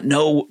might not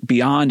know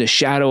beyond a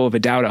shadow of a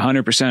doubt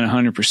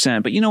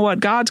 100%. But you know what?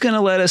 God's going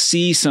to let us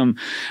see some,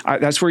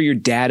 that's where your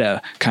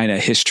data kind of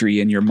history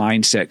and your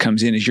mindset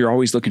comes in, is you're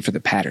always looking for the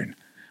pattern.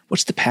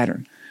 What's the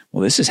pattern?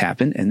 Well, this has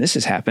happened and this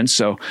has happened.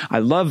 So I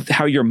love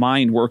how your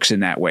mind works in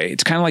that way.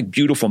 It's kind of like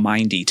beautiful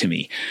mindy to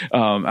me.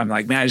 I'm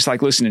like, man, I just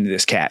like listening to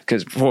this cat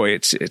because boy,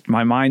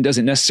 my mind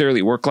doesn't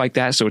necessarily work like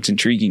that. So it's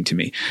intriguing to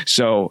me.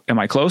 So am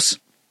I close?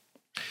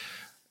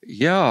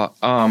 Yeah.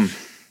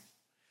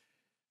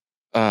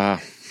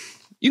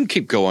 You can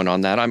keep going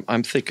on that.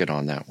 I'm thinking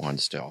on that one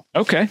still.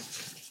 Okay.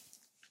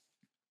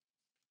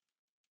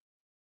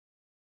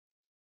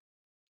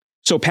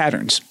 So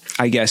patterns,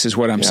 I guess, is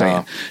what I'm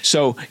saying.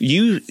 So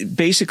you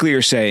basically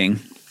are saying,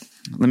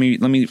 let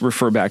me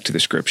refer back to the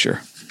scripture.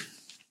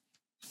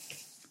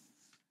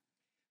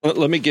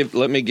 Let me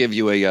give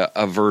you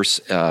a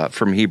verse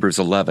from Hebrews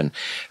 11.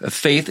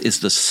 Faith is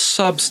the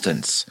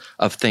substance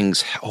of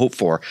things hoped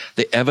for,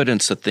 the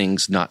evidence of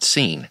things not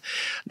seen.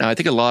 Now, I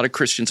think a lot of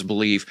Christians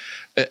believe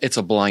it's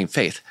a blind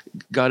faith.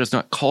 God has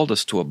not called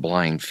us to a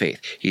blind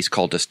faith. He's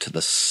called us to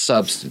the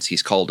substance.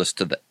 He's called us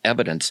to the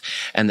evidence,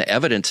 and the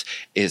evidence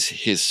is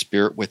His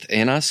Spirit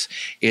within us.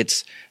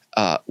 It's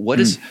what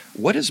is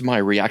my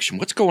reaction?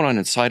 What's going on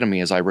inside of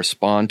me as I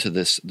respond to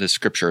this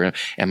scripture?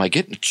 Am I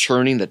getting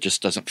churning that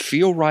just doesn't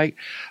feel right?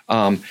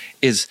 The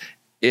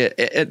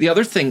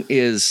other thing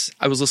is,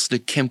 I was listening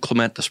to Kim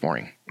Clement this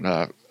morning.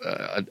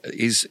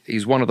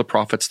 He's one of the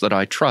prophets that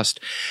I trust,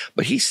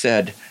 but he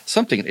said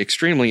something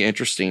extremely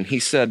interesting. He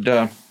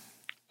said,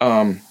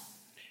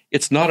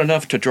 it's not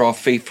enough to draw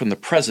faith from the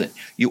present.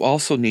 You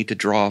also need to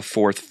draw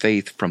forth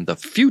faith from the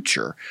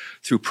future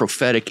through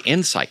prophetic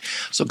insight.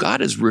 So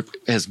God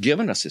has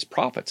given us His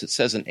prophets. It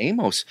says in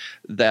Amos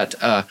that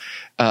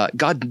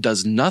God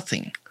does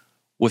nothing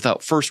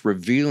without first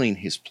revealing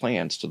His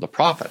plans to the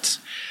prophets.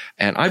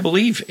 And I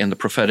believe in the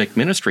prophetic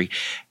ministry.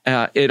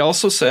 It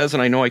also says,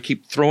 and I know I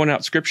keep throwing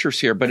out scriptures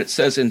here, but it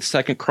says in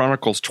 2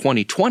 Chronicles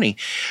 20:20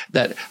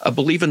 that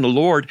believe in the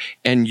Lord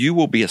and you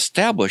will be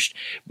established.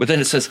 But then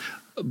it says,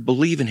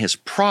 believe in His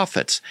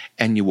prophets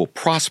and you will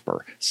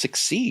prosper.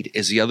 Succeed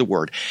is the other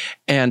word.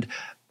 And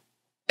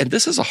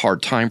this is a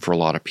hard time for a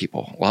lot of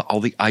people. All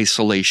the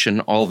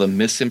isolation, all the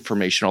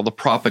misinformation, all the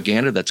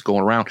propaganda that's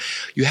going around.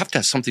 You have to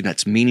have something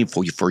that's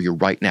meaningful for you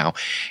right now.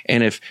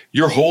 And if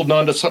you're holding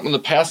on to something in the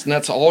past and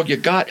that's all you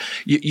got,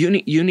 you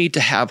need to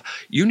have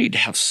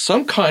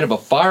some kind of a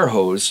fire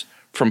hose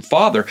from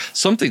Father,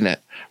 something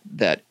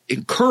that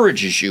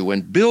encourages you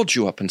and builds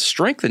you up and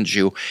strengthens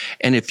you.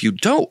 And if you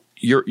don't,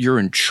 you're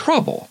in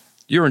trouble.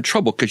 You're in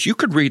trouble because you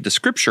could read the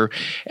scripture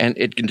and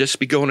it can just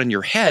be going in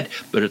your head,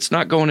 but it's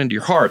not going into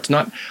your heart. It's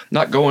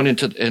not going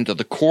into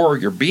the core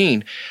of your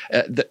being.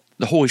 The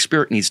Holy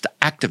Spirit needs to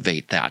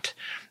activate that.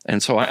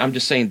 And so I'm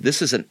just saying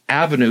this is an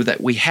avenue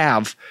that we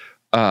have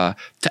to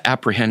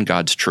apprehend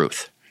God's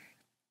truth.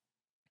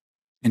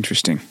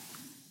 Interesting.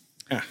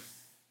 Yeah,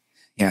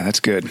 that's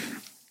good.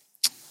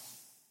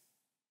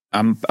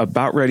 I'm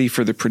about ready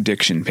for the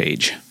prediction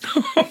page.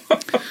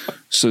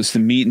 So it's the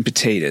meat and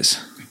potatoes.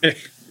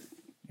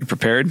 You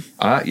prepared?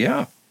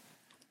 Yeah.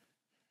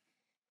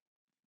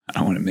 I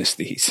don't want to miss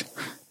these.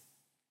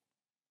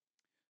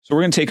 So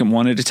we're going to take them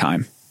one at a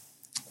time,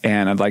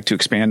 and I'd like to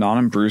expand on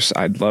them. Bruce,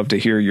 I'd love to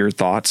hear your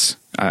thoughts.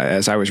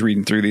 As I was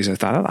reading through these, I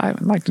thought,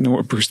 I'd like to know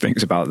what Bruce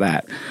thinks about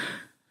that.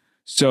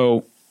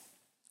 So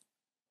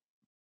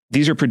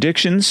these are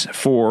predictions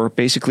for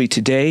basically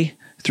today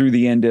through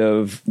the end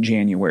of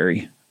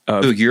January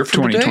of the year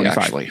from 2025.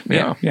 Today,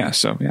 actually. Yeah.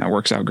 So it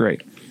works out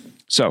great.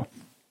 So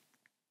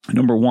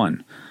number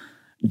 1,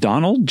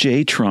 Donald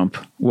J. Trump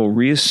will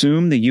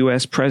reassume the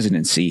U.S.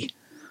 presidency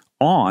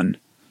on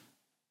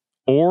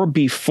or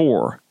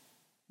before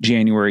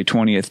January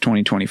 20th,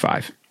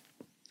 2025.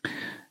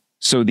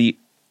 So the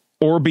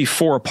or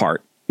before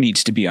part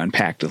needs to be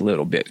unpacked a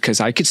little bit, because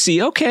I could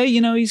see, okay,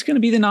 he's going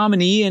to be the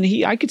nominee and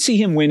I could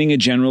see him winning a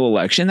general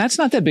election. That's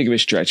not that big of a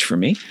stretch for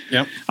me.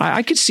 Yep.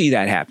 I could see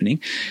that happening.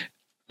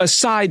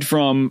 Aside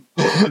from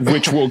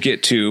which we'll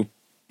get to,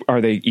 are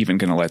they even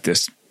going to let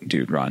this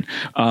dude run?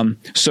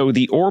 So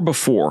the or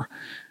before,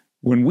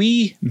 when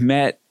we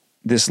met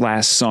this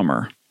last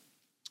summer,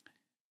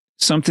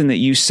 something that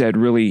you said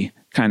really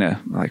kind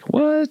of like,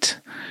 what?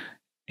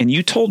 And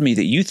you told me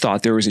that you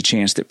thought there was a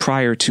chance that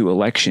prior to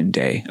election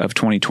day of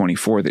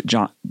 2024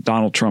 that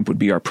Donald Trump would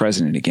be our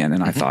president again.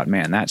 And I thought,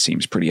 man, that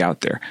seems pretty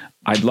out there.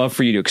 I'd love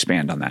for you to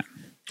expand on that.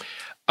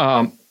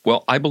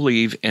 Well, I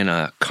believe in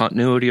a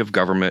continuity of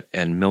government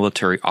and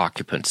military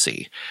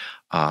occupancy.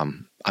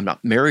 I'm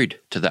not married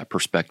to that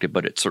perspective,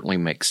 but it certainly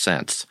makes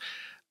sense.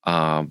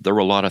 There were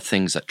a lot of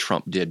things that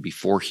Trump did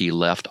before he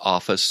left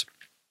office.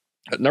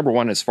 Number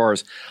one, as far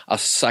as a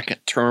second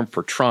term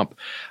for Trump,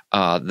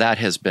 that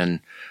has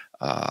been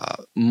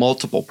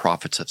multiple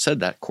prophets have said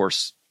that. Of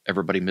course,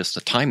 everybody missed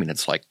the timing.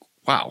 It's like,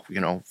 wow,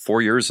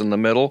 4 years in the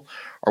middle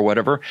or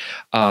whatever.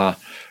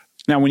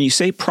 Now, when you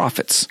say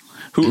prophets,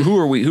 who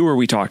are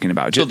we talking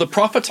about? So the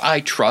prophets I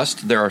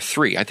trust, there are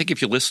 3. I think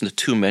if you listen to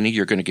too many,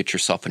 you're going to get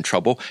yourself in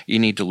trouble. You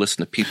need to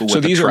listen to people with a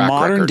track record. So these are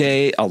modern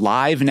day,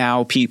 alive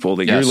now people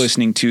that you're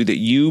listening to that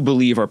you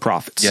believe are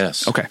prophets.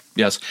 Yes. Okay.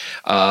 Yes.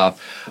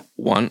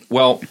 One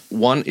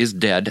is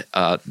dead.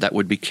 That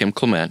would be Kim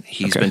Clement.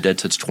 He's been dead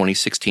since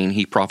 2016.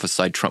 He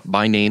prophesied Trump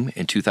by name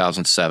in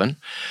 2007.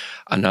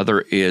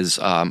 Another is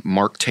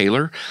Mark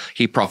Taylor.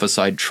 He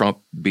prophesied Trump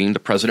being the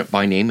president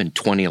by name in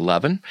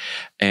 2011.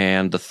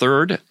 And the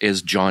third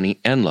is Johnny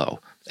Enlow.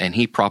 And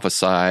he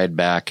prophesied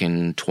back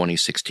in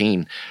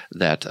 2016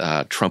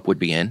 that Trump would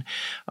be in.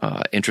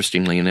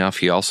 Interestingly enough,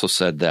 he also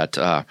said that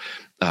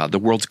the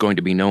world's going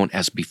to be known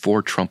as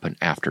before Trump and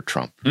after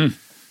Trump.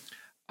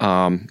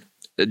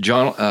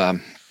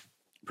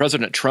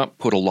 President Trump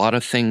put a lot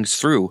of things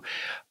through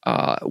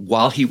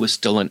while he was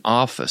still in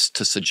office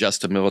to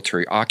suggest a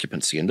military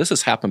occupancy. And this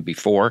has happened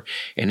before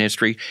in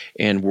history.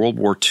 In World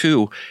War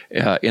II,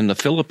 in the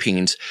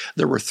Philippines,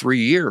 there were 3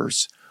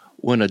 years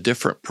when a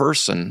different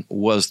person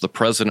was the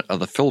president of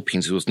the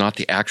Philippines who was not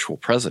the actual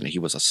president. He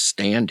was a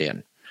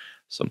stand-in.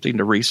 Something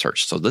to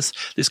research. So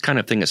this kind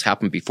of thing has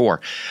happened before.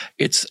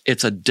 It's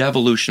a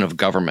devolution of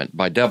government.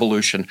 By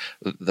devolution,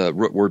 the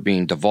word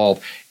being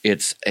devolve,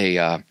 it's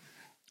a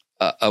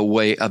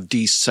way of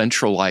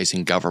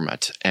decentralizing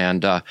government.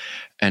 And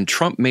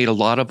Trump made a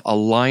lot of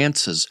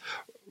alliances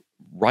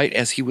right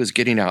as he was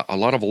getting out, a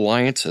lot of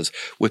alliances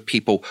with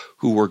people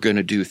who were going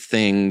to do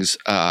things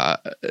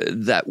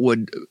that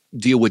would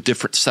deal with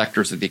different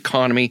sectors of the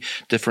economy,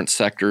 different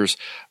sectors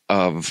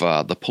of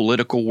the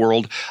political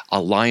world,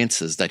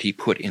 alliances that he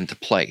put into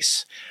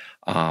place.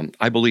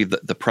 I believe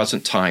that the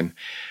present time,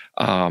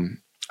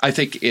 I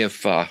think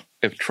if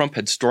Trump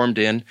had stormed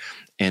in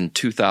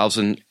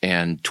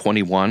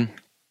 2021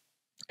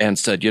 and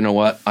said, you know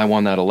what, I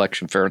won that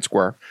election fair and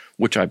square,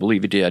 which I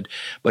believe he did,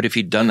 but if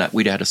he'd done that,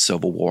 we'd had a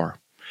civil war.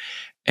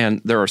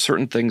 And there are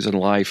certain things in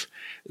life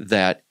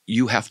that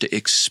you have to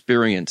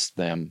experience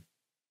them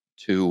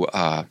to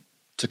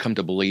come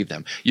to believe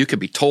them. You could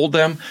be told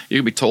them, you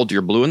could be told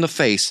you're blue in the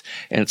face,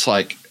 and it's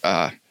like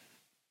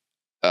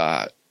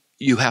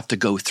you have to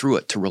go through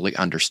it to really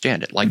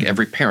understand it. Like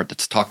every parent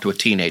that's talked to a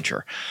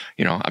teenager,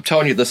 I'm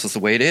telling you this is the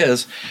way it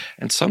is,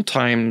 and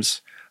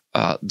sometimes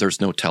there's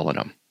no telling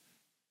them.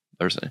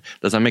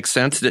 Does that make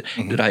sense?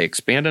 Did I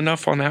expand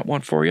enough on that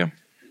one for you?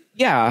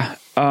 Yeah.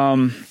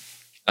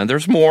 And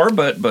there's more,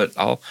 but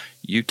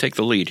you take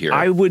the lead here.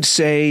 I would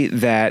say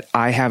that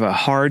I have a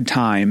hard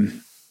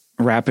time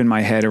wrapping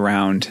my head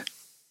around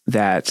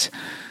that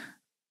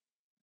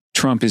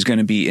Trump is going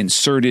to be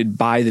inserted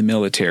by the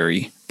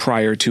military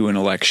prior to an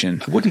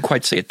election. I wouldn't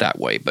quite say it that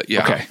way, but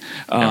yeah. Okay.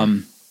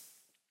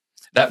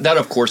 That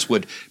of course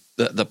would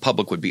the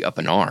public would be up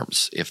in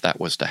arms if that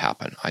was to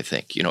happen, I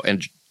think,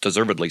 and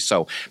deservedly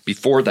so.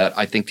 Before that,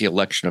 I think the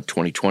election of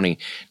 2020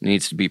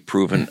 needs to be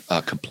proven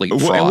a complete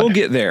fraud. And we'll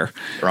get there.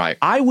 Right.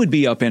 I would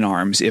be up in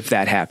arms if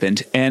that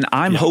happened, and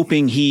I'm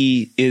hoping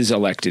he is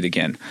elected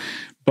again.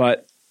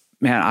 But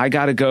man, I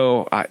got to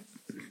go.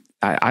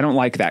 I don't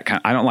like that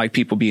kind. I don't like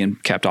people being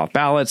kept off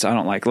ballots. I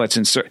don't like let's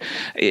insert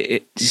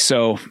it.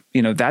 So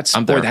that's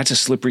a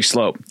slippery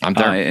slope. I'm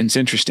there. It's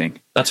interesting.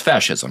 That's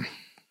fascism.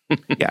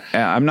 Yeah,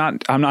 I'm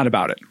not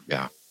about it.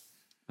 Yeah,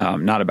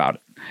 not about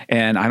it.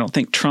 And I don't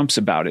think Trump's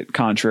about it,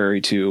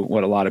 contrary to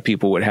what a lot of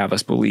people would have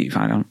us believe.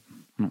 I don't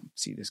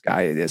see this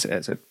guy as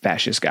a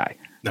fascist guy.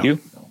 No. You?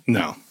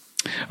 No.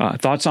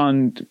 Thoughts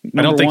on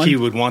I don't think one? he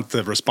would want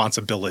the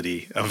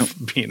responsibility of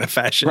being a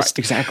fascist. Right,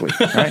 exactly.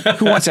 Right?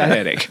 Who wants that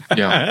headache?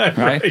 Yeah.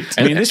 Right?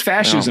 I mean, this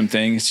fascism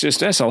thing,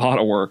 that's a lot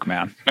of work,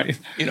 man. Right?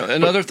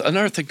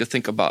 Another thing to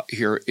think about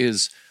here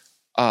is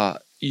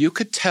you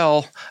could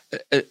tell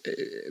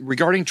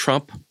regarding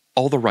Trump,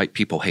 all the right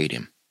people hate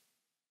him.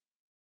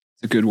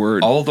 A good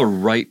word. All the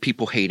right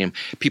people hate him.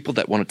 People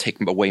that want to take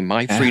away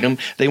my freedom.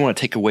 They want to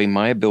take away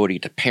my ability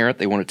to parent.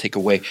 They want to take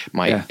away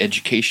my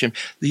education.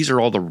 These are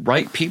all the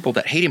right people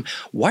that hate him.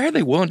 Why are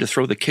they willing to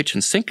throw the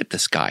kitchen sink at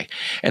this guy?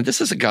 And this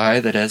is a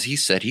guy that, as he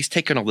said, he's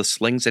taken all the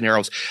slings and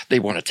arrows. They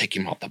want to take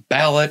him off the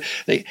ballot.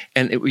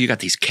 You got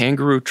these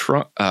kangaroo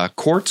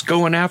courts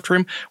going after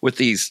him with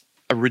these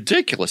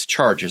ridiculous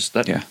charges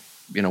that,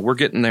 we're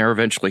getting there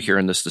eventually here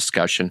in this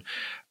discussion.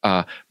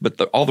 But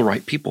all the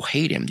right people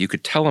hate him. You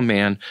could tell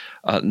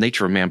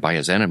nature of a man by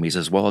his enemies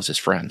as well as his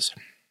friends.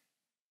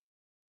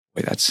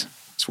 Wait, that's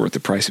worth the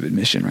price of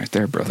admission right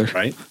there, brother.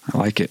 Right? I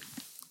like it.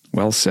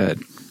 Well said.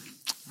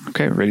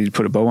 Okay, ready to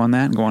put a bow on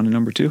that and go on to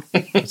number 2?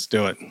 Let's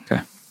do it.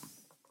 Okay.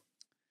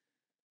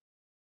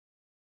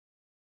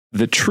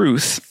 The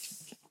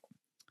truth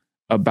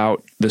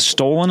about the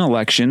stolen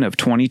election of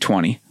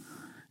 2020,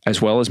 as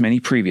well as many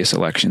previous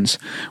elections,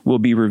 will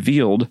be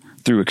revealed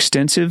through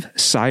extensive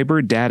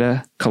cyber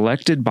data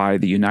collected by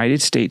the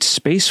United States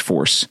Space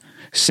Force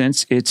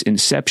since its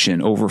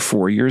inception over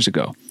 4 years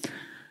ago.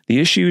 The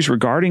issues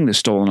regarding the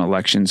stolen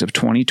elections of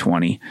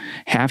 2020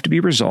 have to be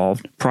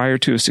resolved prior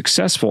to a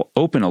successful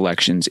open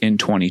elections in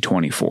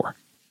 2024.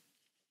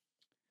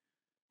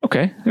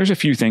 Okay, there's a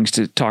few things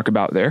to talk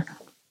about there.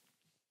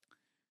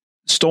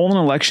 Stolen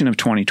election of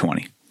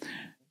 2020.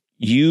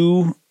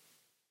 You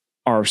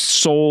are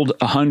sold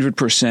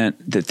 100%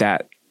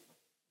 that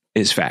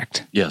is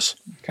fact. Yes.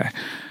 Okay.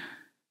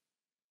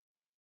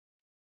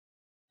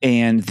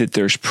 And that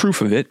there's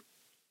proof of it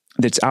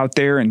that's out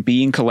there and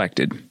being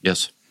collected.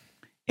 Yes.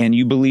 And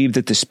you believe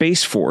that the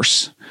Space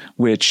Force,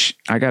 which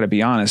I got to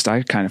be honest,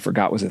 I kind of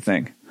forgot was a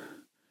thing.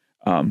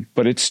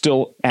 But it's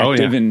still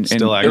active and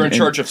still active. They're in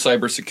charge of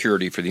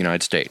cybersecurity for the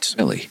United States.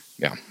 Really?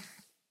 Yeah.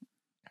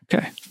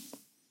 Okay.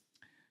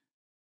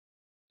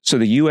 So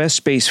the U.S.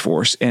 Space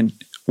Force, and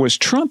was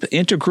Trump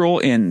integral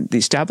in the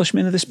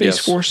establishment of the Space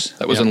Force?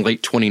 That was in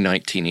late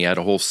 2019. He had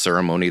a whole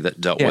ceremony that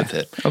dealt with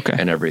it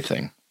and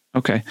everything.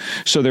 Okay.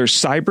 So there's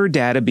cyber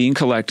data being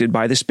collected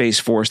by the Space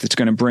Force that's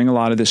going to bring a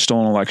lot of this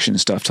stolen election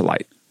stuff to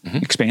light. Mm-hmm.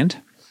 Expand?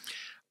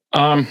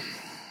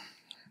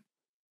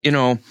 you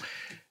know,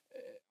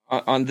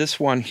 on this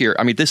one here,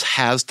 I mean, this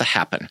has to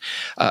happen.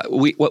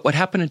 What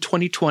happened in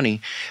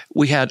 2020,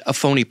 we had a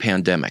phony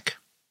pandemic.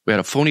 We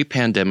got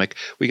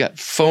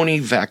phony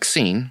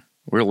vaccine.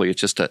 Really, it's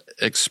just an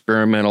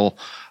experimental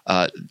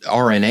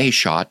RNA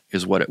shot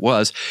is what it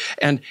was.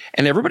 And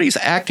everybody's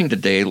acting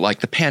today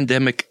like the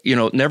pandemic,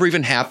 never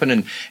even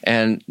happened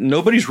and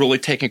nobody's really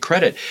taking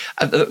credit.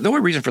 The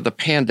only reason for the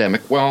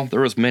pandemic, well,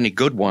 there was many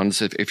good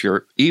ones if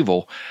you're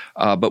evil,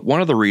 but one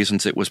of the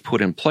reasons it was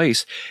put in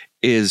place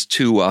is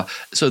to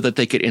so that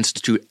they could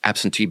institute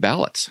absentee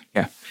ballots.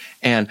 Yeah.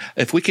 And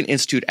if we can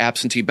institute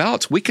absentee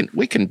ballots, we can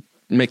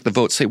make the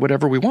vote say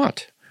whatever we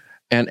want.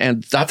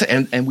 And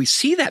we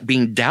see that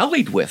being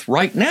dallied with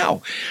right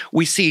now.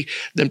 We see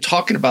them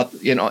talking about,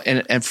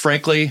 and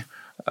frankly,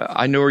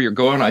 I know where you're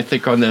going. I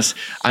think on this,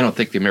 I don't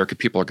think the American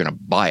people are going to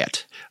buy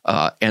it.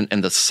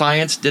 And the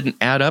science didn't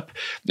add up.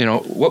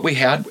 What we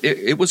had,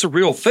 it was a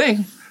real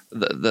thing.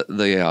 The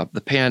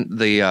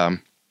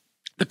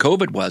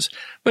COVID was,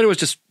 but it was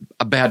just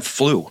a bad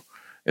flu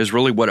is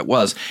really what it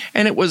was.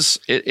 And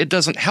it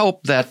doesn't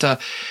help that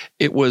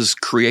it was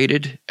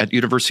created at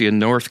University of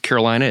North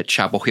Carolina at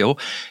Chapel Hill,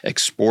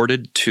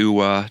 exported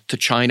to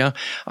China.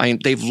 I mean,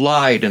 they've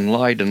lied and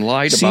lied and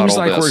lied about all this.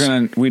 Seems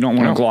like we don't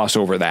want to gloss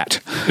over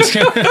that.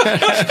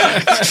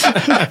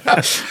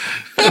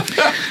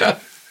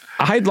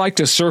 I'd like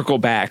to circle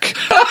back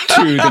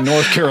to the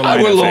North Carolina.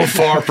 I went a little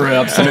far,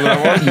 perhaps.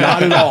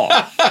 Not at all.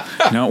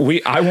 No,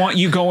 I want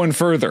you going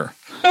further.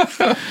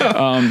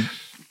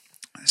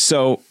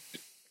 So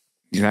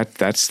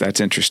that's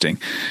interesting.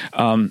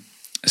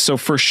 So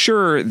for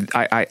sure,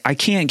 I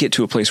can't get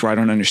to a place where I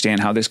don't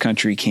understand how this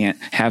country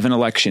can't have an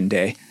election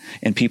day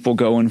and people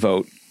go and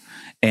vote.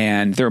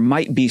 And there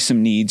might be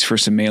some needs for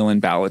some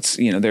mail-in ballots.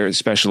 There are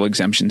special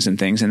exemptions and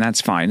things, and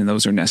that's fine, and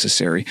those are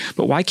necessary.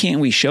 But why can't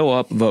we show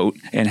up, vote,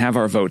 and have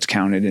our votes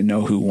counted and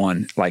know who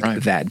won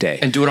that day?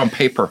 And do it on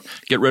paper.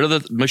 Get rid of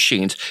the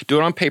machines. Do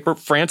it on paper.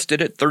 France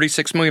did it,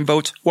 36 million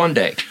votes one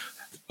day.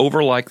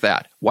 Over like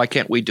that. Why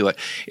can't we do it?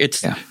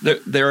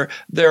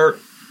 They're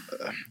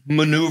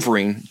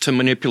maneuvering to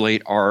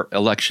manipulate our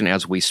election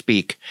as we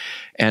speak.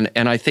 And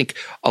I think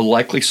a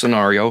likely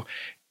scenario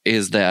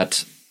is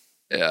that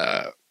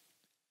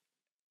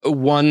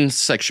one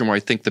section where I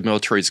think the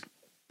military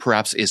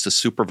perhaps is to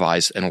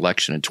supervise an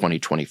election in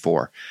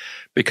 2024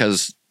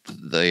 because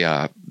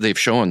they've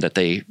shown that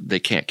they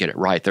can't get it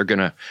right. They're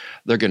gonna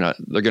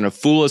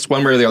fool us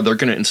one way or the other. They're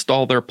gonna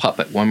install their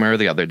puppet one way or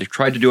the other. They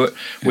tried to do it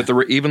with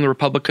even the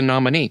Republican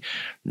nominee,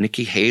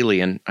 Nikki Haley,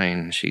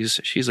 and she's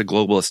a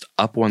globalist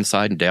up one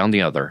side and down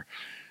the other.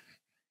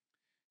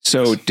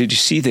 So, did you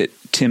see that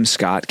Tim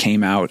Scott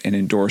came out and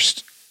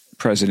endorsed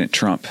President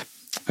Trump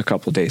a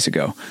couple of days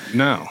ago?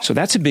 No. So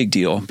that's a big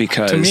deal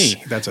because to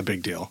me, that's a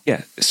big deal.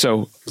 Yeah.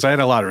 So because I had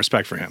a lot of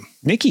respect for him.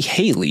 Nikki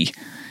Haley,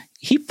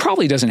 he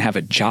probably doesn't have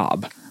a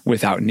job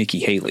without Nikki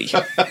Haley.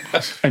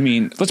 I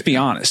mean, let's be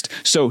honest.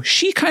 So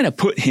she kind of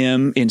put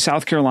him in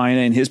South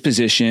Carolina in his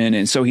position.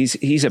 And so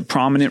he's a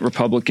prominent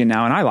Republican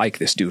now. And I like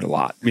this dude a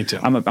lot. Me too.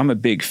 I'm a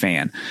big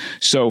fan.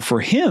 So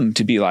for him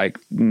to be like,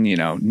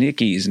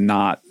 Nikki's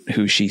not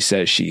who she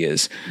says she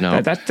is.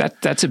 No, that's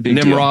a big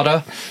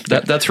Nimrata.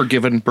 deal. That's her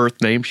given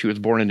birth name. She was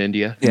born in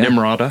India. Yeah.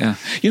 Nimrata.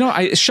 Yeah.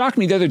 It shocked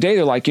me the other day.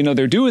 They're like,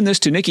 they're doing this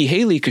to Nikki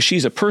Haley because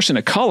she's a person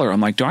of color.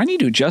 I'm like, do I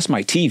need to adjust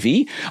my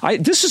TV?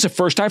 This is the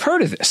first I've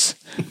heard of this.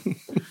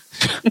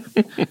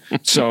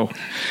 So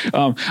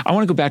I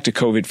want to go back to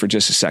COVID for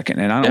just a second.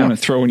 And I don't want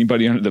to throw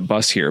anybody under the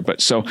bus here.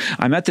 But so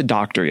I'm at the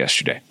doctor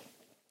yesterday.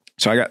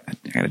 So I got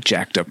a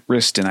jacked up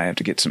wrist and I have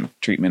to get some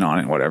treatment on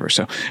it and whatever.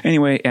 So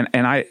anyway, and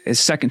it's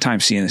second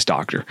time seeing this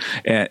doctor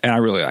and I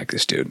really like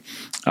this dude.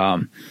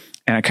 And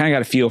I kind of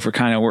got a feel for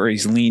kind of where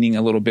he's leaning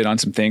a little bit on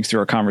some things through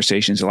our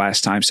conversations the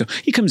last time. So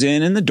he comes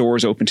in and the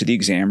door's open to the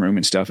exam room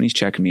and stuff and he's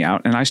checking me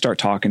out and I start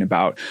talking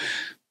about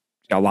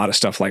a lot of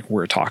stuff like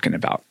we're talking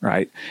about.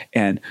 Right.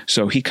 And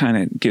so he kind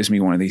of gives me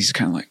one of these,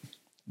 kind of like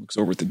looks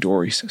over at the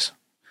door. He says,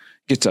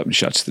 gets up and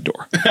shuts the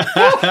door.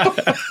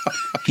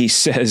 He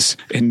says,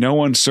 in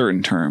no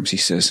uncertain terms, he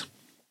says,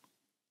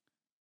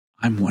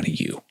 I'm one of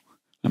you.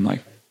 I'm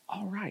like,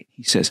 all right.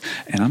 He says,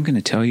 and I'm going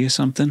to tell you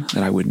something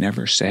that I would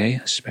never say,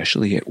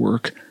 especially at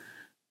work.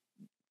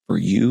 For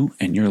you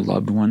and your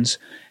loved ones,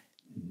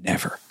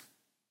 never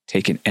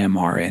take an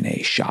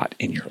mRNA shot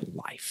in your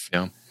life.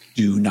 Yeah.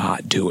 Do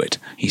not do it.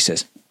 He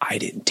says, I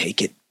didn't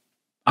take it.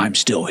 I'm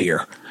still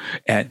here.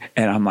 And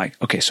I'm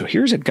like, okay, so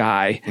here's a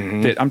guy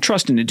that I'm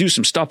trusting to do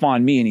some stuff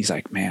on me. And he's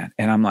like, man.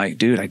 And I'm like,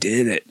 dude, I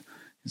did it.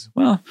 He says,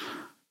 well,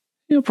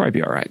 you'll probably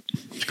be all right.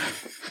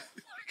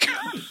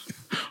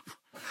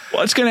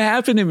 What's going to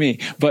happen to me?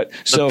 But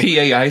so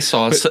the PAI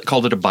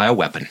called it a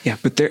bioweapon. Yeah.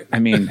 But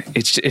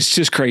it's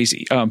just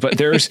crazy. But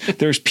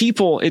there's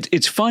people,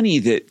 it's funny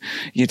that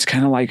it's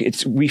kind of like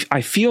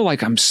I feel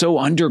like I'm so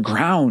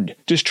underground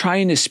just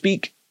trying to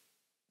speak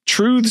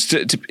truths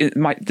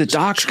the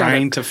doc's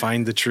trying to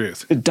find the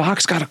truth. The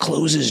doc's got to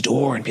close his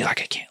door and be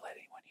like, I can't let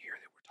anyone hear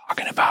that we're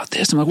talking about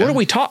this. I'm like, what are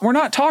we talking? We're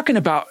not talking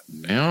about.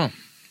 Yeah.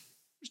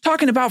 We're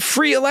talking about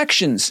free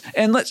elections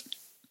and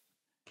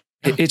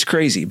It's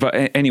crazy.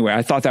 But anyway,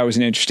 I thought that was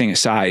an interesting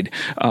aside.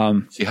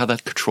 See how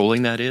that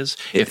controlling that is?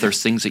 If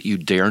there's things that you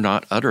dare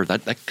not utter,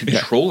 that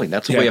controlling,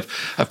 that's a way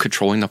of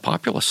controlling the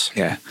populace.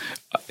 Yeah.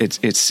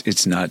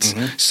 It's nuts.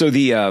 Mm-hmm. So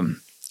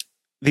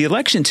the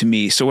election to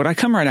me, so when I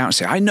come right out and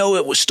say, I know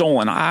it was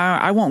stolen,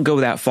 I won't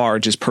go that far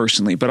just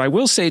personally, but I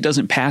will say it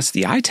doesn't pass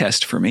the eye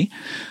test for me.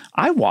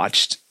 I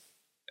watched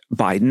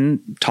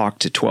Biden talk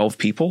to 12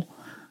 people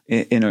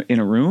in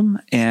a room,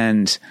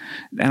 and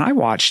I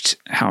watched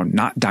how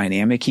not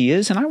dynamic he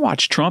is, and I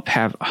watched Trump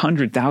have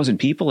 100,000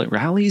 people at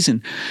rallies,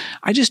 and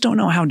I just don't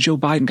know how Joe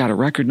Biden got a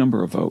record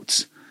number of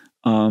votes.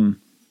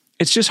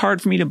 It's just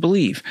hard for me to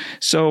believe.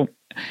 So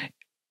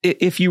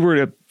if you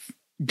were to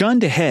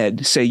gun to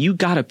head say you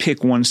got to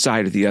pick one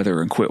side or the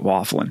other and quit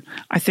waffling,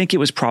 I think it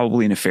was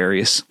probably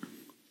nefarious.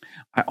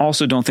 I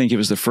also don't think it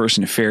was the first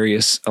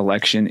nefarious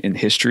election in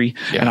history.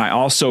 Yeah. And I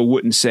also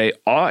wouldn't say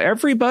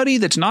everybody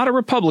that's not a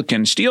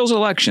Republican steals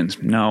elections.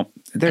 No,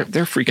 they're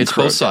freaking it's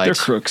crooks. Both sides.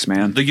 They're crooks,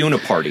 man. The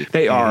uniparty.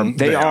 They are. Mm-hmm.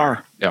 They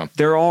are. Yeah.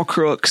 They're all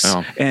crooks.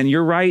 Yeah. And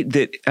you're right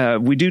that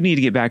we do need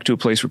to get back to a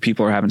place where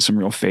people are having some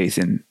real faith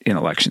in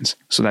elections.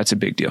 So that's a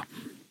big deal.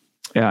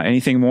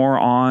 Anything more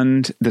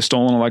on the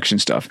stolen election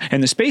stuff?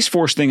 And the Space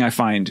Force thing I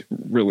find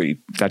really,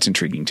 that's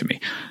intriguing to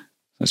me.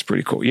 That's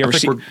pretty cool. You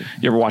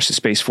ever watch the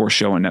Space Force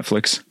show on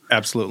Netflix?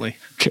 Absolutely.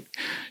 Okay.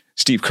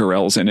 Steve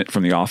Carell's in it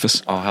from The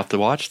Office. I'll have to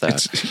watch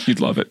that. You'd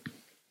love it.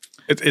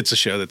 It's a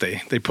show that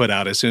they put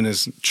out as soon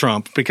as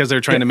Trump, because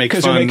they're trying to make fun.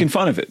 Because they're making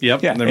fun of it.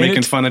 Yep. Yeah. They're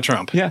making fun of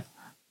Trump. Yeah.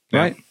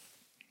 Right.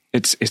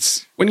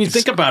 It's when you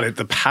think about it,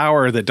 the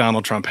power that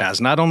Donald Trump has.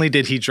 Not only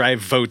did he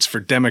drive votes for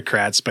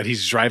Democrats, but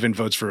he's driving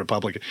votes for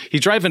Republicans.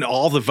 He's driving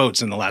all the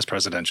votes in the last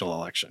presidential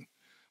election.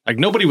 Like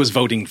nobody was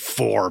voting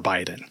for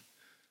Biden.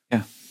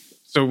 Yeah.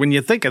 So when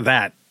you think of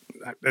that,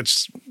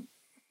 it's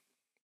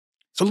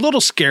a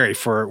little scary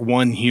for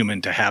one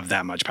human to have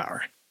that much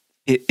power.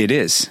 It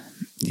is.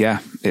 Yeah,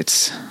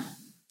 it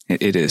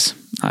is.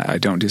 I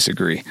don't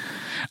disagree.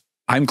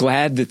 I'm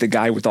glad that the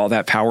guy with all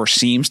that power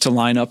seems to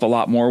line up a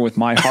lot more with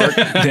my heart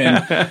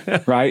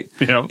than, right?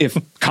 Yep. If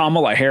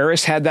Kamala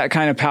Harris had that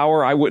kind of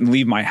power, I wouldn't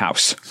leave my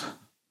house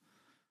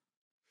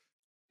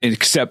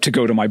except to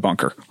go to my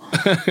bunker.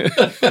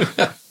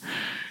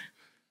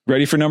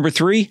 Ready for number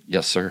 3?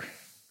 Yes, sir.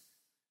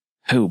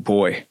 Oh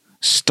boy.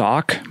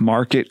 Stock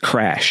market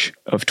crash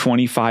of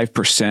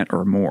 25%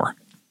 or more.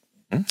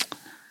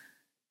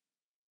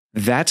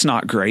 That's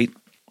not great.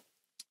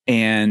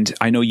 And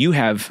I know you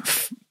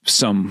have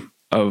some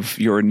of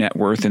your net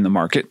worth in the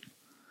market,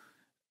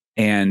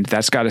 and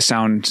that's got to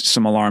sound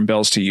some alarm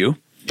bells to you.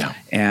 Yeah.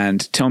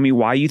 And tell me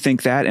why you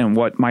think that and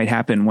what might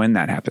happen when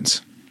that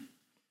happens.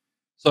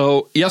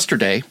 So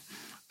yesterday,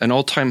 an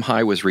all-time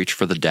high was reached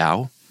for the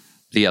Dow,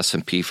 the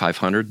S&P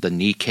 500, the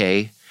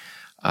Nikkei,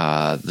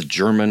 the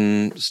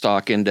German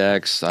stock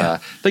index. I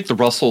think the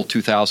Russell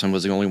 2000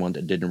 was the only one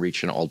that didn't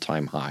reach an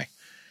all-time high.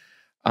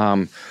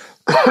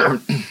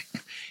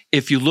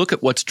 If you look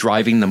at what's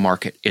driving the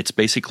market, it's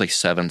basically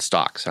 7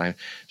 stocks. I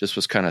just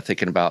was kind of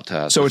thinking about.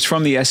 So it's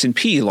from the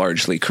S&P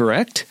largely,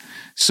 correct?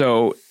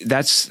 So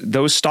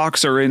those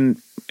stocks are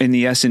in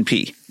the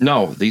S&P.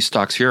 No, these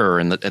stocks here are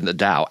in the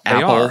Dow. They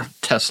Apple, are.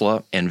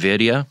 Tesla,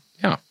 Nvidia.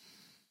 Yeah.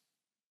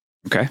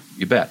 Okay.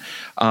 You bet.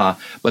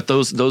 But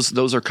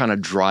those are kind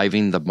of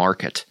driving the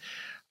market.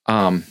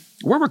 Where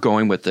we're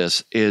going with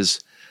this is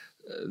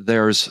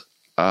there's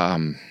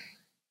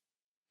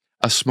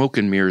a smoke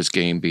and mirrors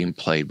game being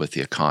played with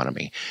the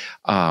economy.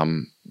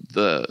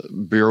 The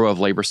Bureau of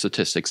Labor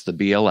Statistics, the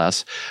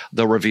BLS,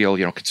 they'll reveal,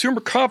 consumer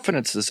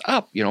confidence is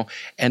up,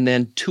 and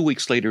then 2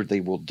 weeks later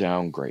they will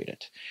downgrade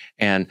it.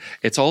 And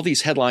it's all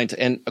these headlines.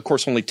 And of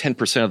course, only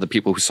 10% of the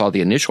people who saw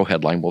the initial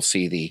headline will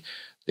see the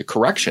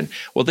correction.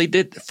 Well, they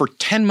did for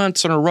 10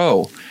 months in a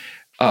row.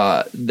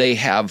 They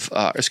have,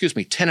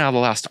 10 out of the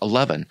last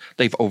 11,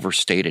 they've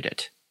overstated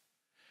it.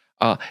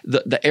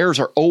 The heirs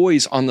are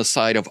always on the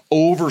side of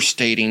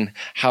overstating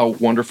how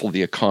wonderful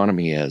the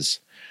economy is.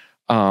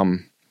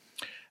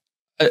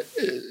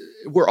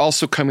 We're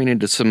also coming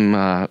into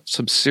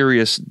some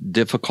serious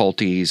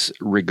difficulties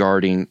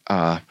regarding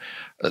the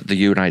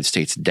United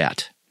States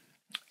debt.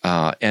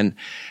 And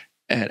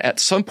at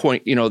some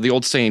point, the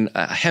old saying,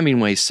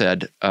 Hemingway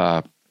said,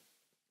 when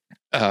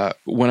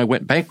I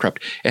went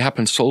bankrupt, it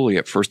happened slowly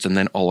at first and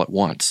then all at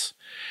once.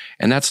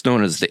 And that's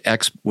known as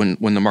when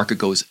the market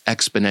goes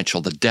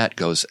exponential, the debt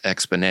goes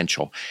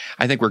exponential.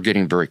 I think we're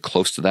getting very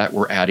close to that.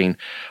 We're adding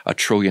 $1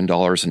 trillion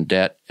in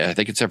debt. I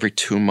think it's every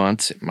 2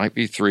 months. It might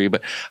be 3,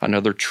 but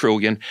another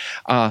trillion.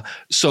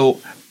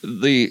 So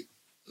the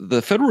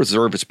Federal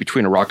Reserve is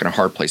between a rock and a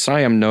hard place.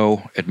 I am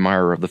no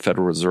admirer of the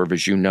Federal Reserve,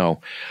 as you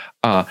know.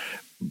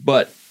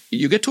 But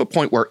you get to a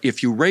point where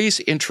if you raise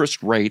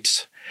interest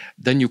rates,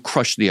 then you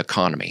crush the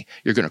economy.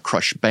 You're going to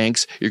crush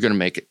banks. You're going to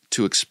make it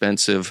too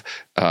expensive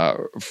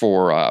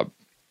for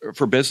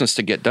business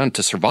to get done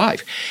to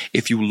survive.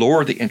 If you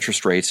lower the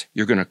interest rates,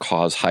 you're going to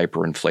cause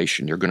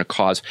hyperinflation. You're going to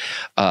cause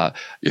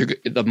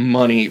the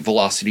money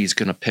velocity is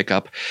going to pick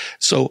up.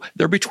 So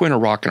they're between a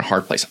rock and a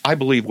hard place. I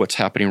believe what's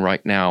happening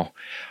right now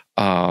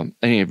And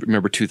you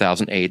remember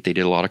 2008, they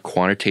did a lot of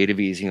quantitative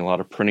easing, a lot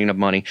of printing of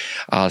money.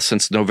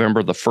 Since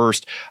November the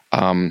 1st,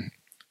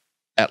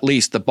 at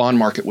least the bond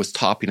market was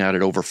topping out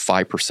at over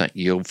 5%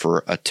 yield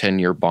for a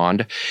 10-year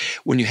bond.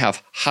 When you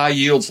have high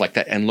yields like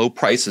that and low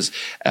prices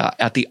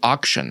at the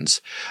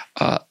auctions,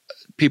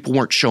 people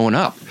weren't showing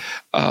up.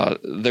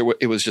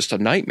 It was just a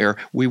nightmare.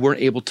 We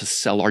weren't able to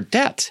sell our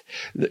debt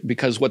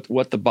because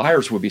what the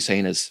buyers would be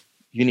saying is,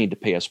 you need to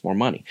pay us more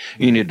money.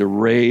 You need to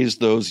raise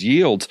those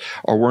yields,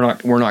 or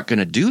we're not going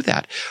to do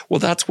that. Well,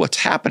 that's what's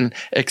happened,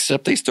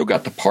 except they still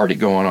got the party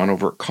going on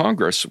over at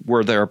Congress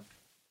where they're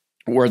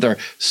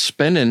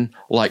spending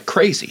like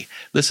crazy.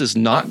 This is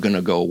not going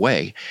to go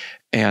away.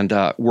 And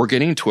we're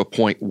getting to a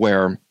point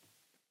where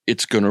you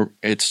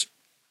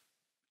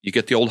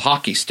get the old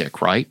hockey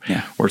stick, right?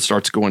 Yeah. Where it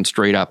starts going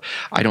straight up.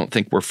 I don't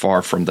think we're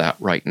far from that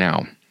right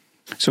now.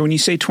 So when you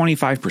say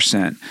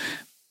 25%,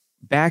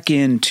 back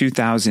in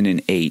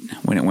 2008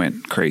 when it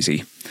went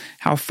crazy,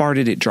 how far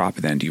did it drop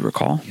then? Do you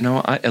recall?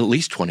 At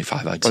least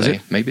 25, I'd Was say.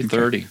 it? Maybe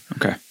 30.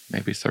 Okay.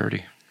 Maybe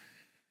 30.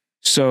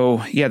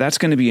 So, yeah, that's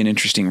going to be an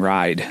interesting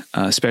ride,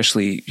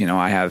 especially,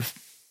 I have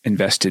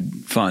invested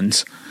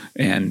funds,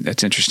 and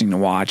that's interesting to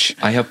watch.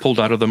 I have pulled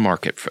out of the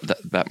market for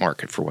that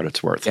market for what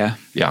it's worth. Yeah.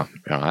 Yeah.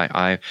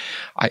 I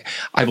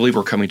believe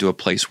we're coming to a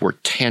place where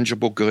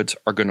tangible goods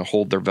are going to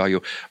hold their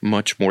value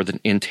much more than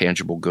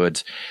intangible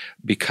goods,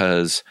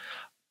 because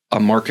a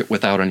market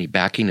without any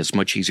backing is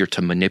much easier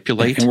to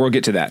manipulate. And we'll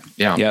get to that.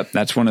 Yeah. Yep.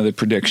 That's one of the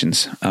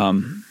predictions.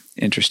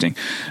 Interesting.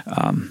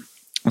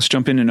 Let's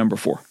jump into number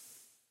 4.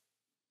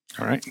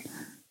 All right.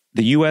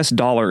 The U.S.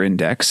 dollar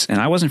index, and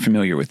I wasn't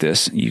familiar with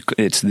this.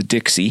 It's the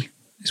Dixie,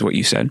 is what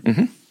you said.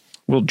 Mm-hmm.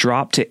 Will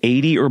drop to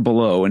 80 or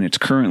below, and it's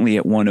currently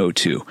at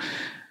 102.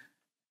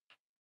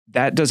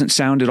 That doesn't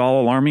sound at all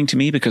alarming to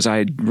me because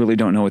I really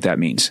don't know what that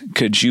means.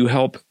 Could you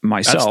help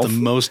myself? That's the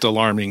most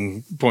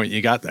alarming point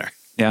you got there.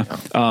 Yeah.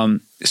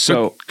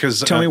 So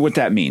tell me what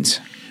that means.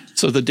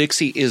 So the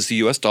Dixie is the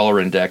U.S. dollar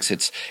index.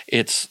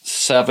 It's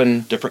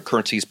 7 different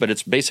currencies, but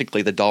it's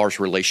basically the dollar's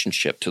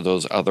relationship to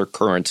those other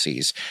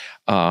currencies.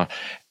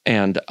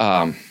 And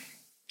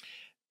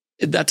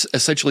that's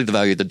essentially the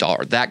value of the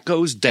dollar. That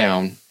goes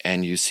down,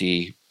 and you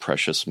see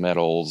precious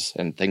metals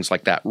and things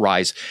like that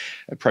rise.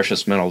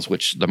 Precious metals,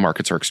 which the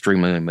markets are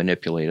extremely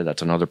manipulated.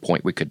 That's another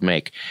point we could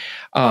make.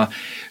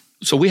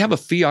 So we have a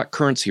fiat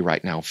currency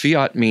right now.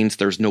 Fiat means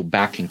there's no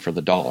backing for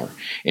the dollar.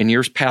 In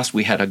years past,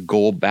 we had a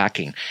gold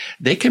backing.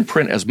 They can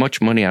print as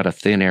much money out of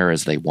thin air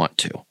as they want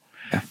to.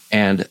 Yeah.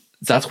 And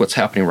that's what's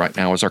happening right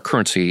now, is our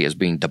currency is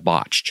being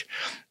debauched.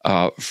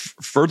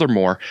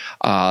 Furthermore,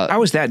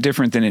 how is that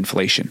different than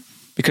inflation?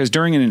 Because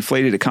during an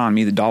inflated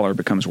economy, the dollar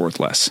becomes worth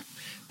less.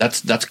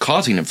 That's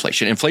causing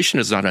inflation. Inflation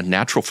is not a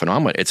natural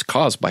phenomenon. It's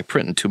caused by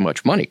printing too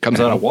much money. It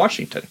comes out of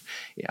Washington.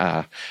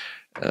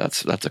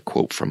 That's a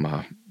quote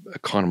from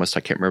economist.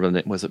 I can't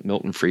remember. Was it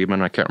Milton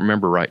Friedman? I can't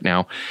remember right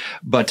now.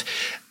 But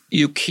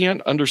you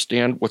can't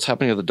understand what's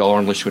happening to the dollar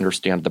unless you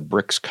understand the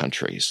BRICS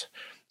countries.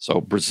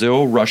 So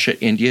Brazil, Russia,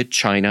 India,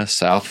 China,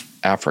 South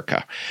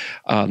Africa.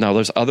 Now,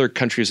 there's other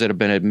countries that have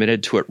been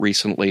admitted to it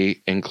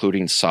recently,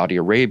 including Saudi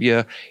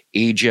Arabia,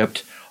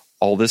 Egypt,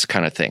 all this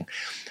kind of thing.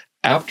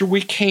 After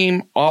we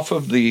came off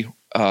of the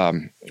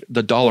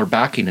dollar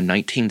backing in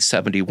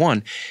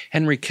 1971,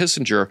 Henry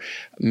Kissinger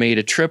made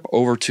a trip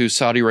over to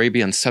Saudi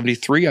Arabia in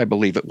 73, I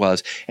believe it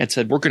was, and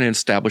said, we're going to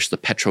establish the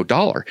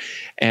petrodollar.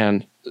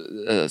 And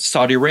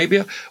Saudi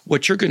Arabia,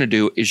 what you're going to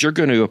do is you're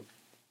going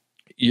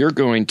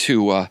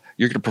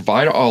to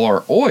provide all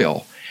our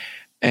oil,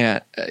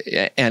 and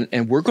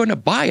we're going to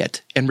buy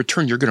it. In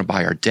return, you're going to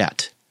buy our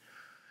debt.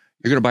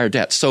 You're going to buy our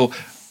debt. So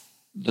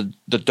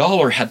the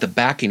dollar had the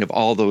backing of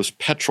all those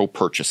petrol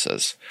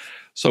purchases.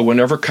 So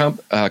whenever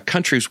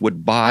countries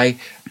would buy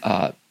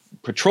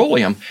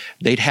petroleum,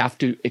 they'd have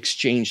to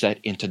exchange that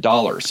into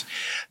dollars.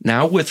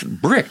 Now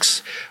with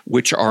BRICS,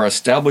 which are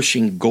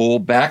establishing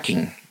gold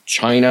backing,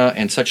 China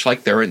and such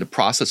like, they're in the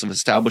process of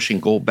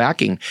establishing gold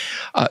backing.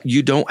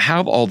 You don't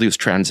have all these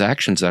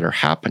transactions that are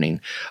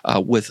happening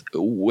under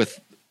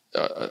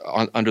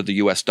the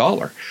U.S.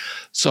 dollar.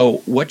 So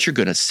what you're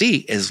going to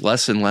see is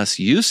less and less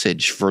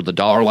usage for the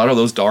dollar. A lot of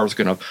those dollars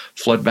are going to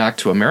flood back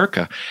to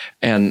America,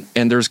 and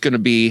there's going to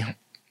be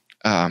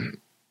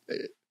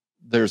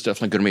there's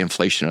definitely going to be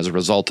inflation as a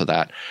result of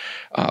that.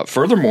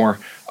 Furthermore,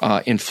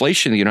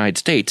 inflation in the United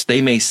States,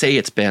 they may say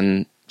it's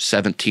been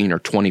 17 or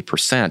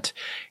 20%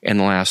 in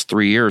the last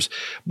 3 years,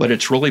 but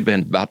it's really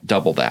been about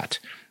double that.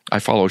 I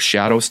follow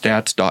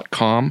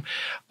shadowstats.com.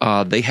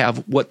 They have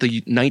what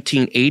the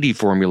 1980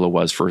 formula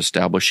was for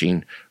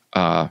establishing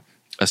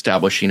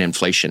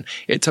inflation.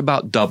 It's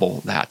about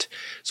double that.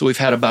 So we've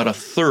had about a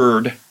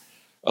third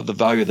of the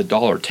value of the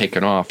dollar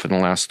taken off in the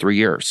last 3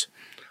 years.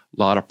 A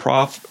lot of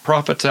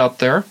prophets out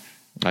there,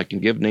 I can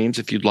give names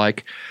if you'd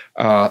like,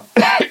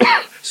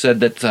 said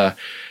that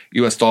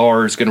U.S.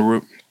 dollar is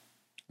going to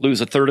lose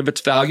a third of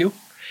its value,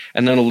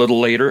 and then a little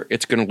later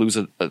it's going to lose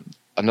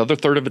another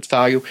third of its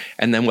value,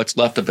 and then what's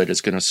left of it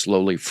is going to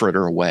slowly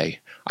fritter away.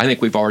 I think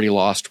we've already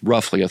lost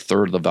roughly a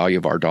third of the value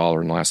of our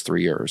dollar in the last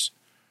 3 years.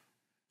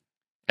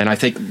 And I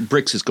think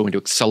BRICS is going to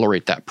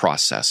accelerate that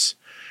process.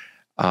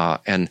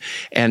 And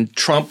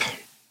Trump,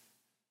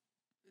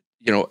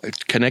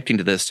 connecting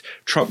to this,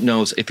 Trump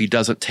knows if he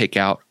doesn't take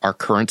out our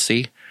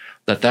currency,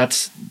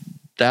 that's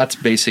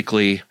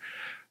basically,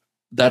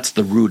 that's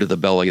the root of the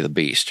belly of the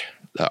beast,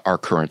 our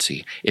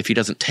currency. If he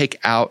doesn't take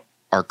out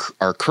our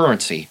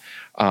currency,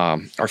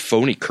 our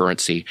phony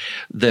currency,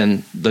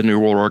 then the New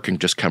World Order can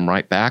just come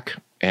right back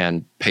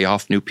and pay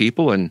off new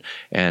people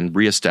and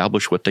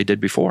reestablish what they did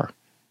before.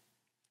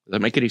 Does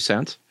that make any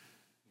sense?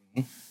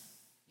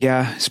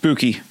 Yeah,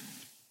 spooky.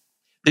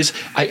 This,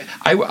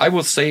 I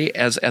will say,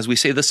 as we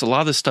say this, a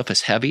lot of this stuff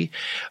is heavy,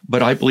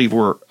 but I believe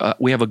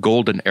we have a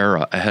golden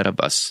era ahead of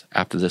us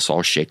after this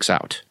all shakes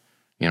out.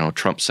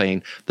 Trump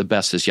saying the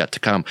best is yet to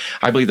come.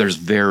 I believe there's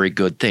very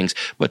good things,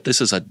 but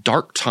this is a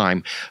dark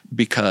time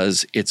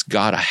because it's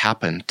got to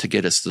happen to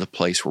get us to the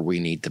place where we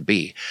need to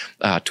be,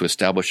 to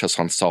establish us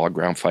on solid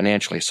ground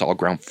financially, solid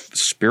ground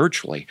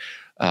spiritually.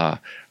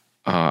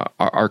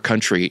 Our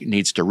country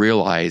needs to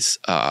realize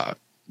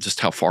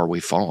just how far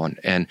we've fallen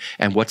and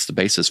what's the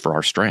basis for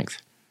our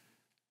strength.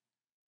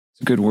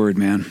 It's a good word,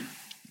 man.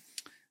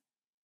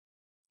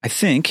 I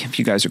think, if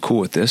you guys are cool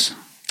with this,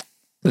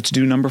 let's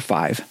do number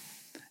 5.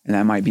 And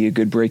that might be a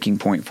good breaking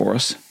point for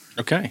us.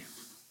 Okay.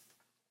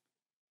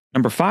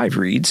 Number 5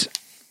 reads,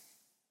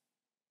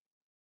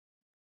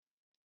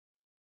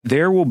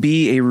 there will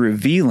be a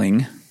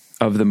revealing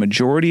of the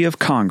majority of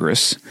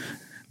Congress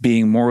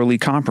being morally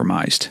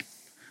compromised,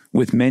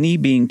 with many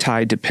being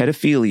tied to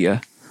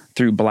pedophilia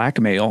through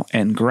blackmail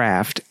and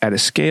graft at a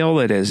scale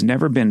that has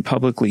never been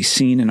publicly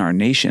seen in our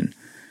nation.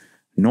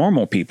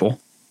 Normal people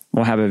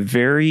will have a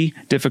very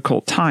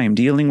difficult time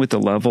dealing with the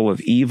level of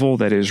evil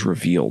that is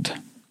revealed.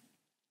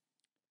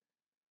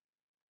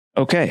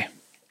 Okay.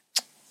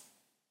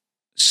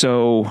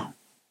 So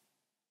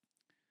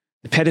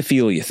the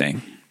pedophilia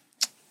thing,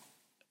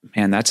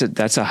 man, that's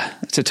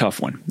a tough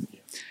one.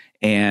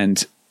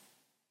 And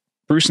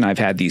Bruce and I have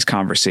had these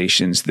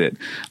conversations that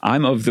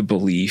I'm of the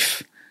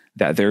belief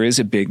that there is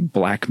a big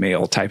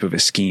blackmail type of a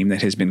scheme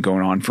that has been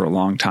going on for a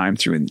long time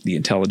through the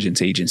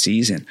intelligence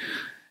agencies and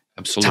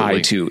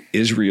tied to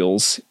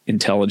Israel's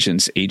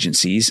intelligence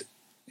agencies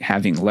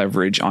having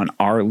leverage on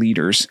our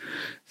leaders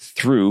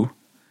through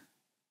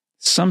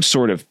some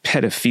sort of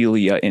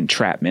pedophilia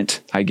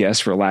entrapment, I guess,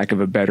 for lack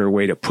of a better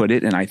way to put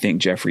it. And I think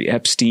Jeffrey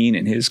Epstein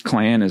and his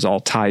clan is all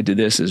tied to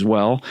this as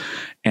well.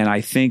 And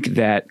I think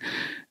that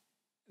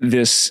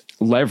this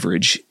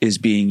leverage is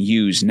being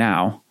used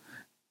now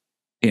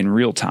in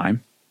real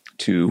time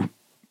to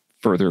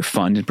further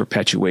fund and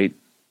perpetuate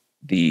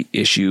the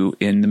issue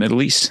in the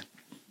Middle East.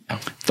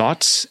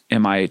 Thoughts?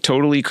 Am I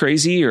totally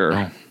crazy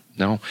or...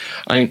 No.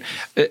 I mean,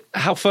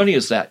 how funny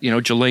is that?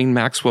 Ghislaine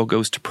Maxwell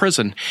goes to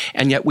prison,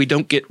 and yet we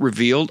don't get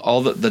revealed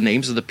all the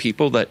names of the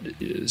people that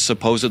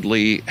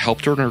supposedly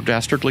helped her in her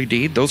dastardly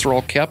deed. Those are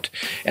all kept,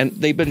 and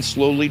they've been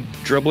slowly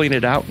dribbling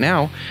it out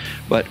now.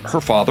 But her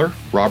father,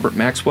 Robert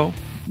Maxwell,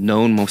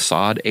 known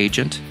Mossad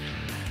agent.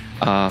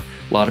 A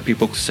lot of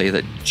people say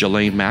that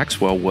Ghislaine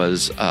Maxwell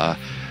was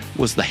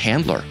the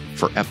handler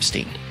for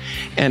Epstein.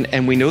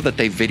 And we know that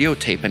they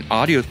videotaped and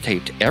audio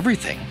taped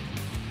everything.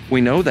 We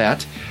know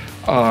that.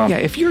 Yeah,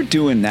 if you're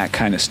doing that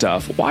kind of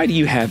stuff, why do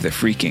you have the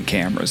freaking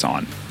cameras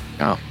on?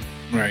 Oh.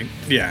 Right.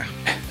 Yeah.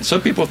 Some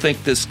people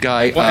think this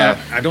guy... Well,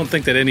 I don't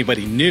think that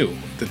anybody knew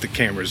that the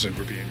cameras were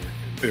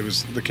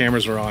the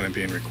cameras were on and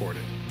being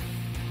recorded.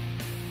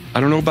 I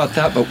don't know about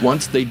that, but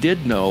once they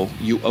did know,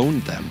 you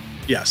owned them.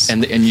 Yes.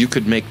 And you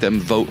could make them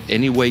vote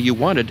any way you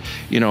wanted.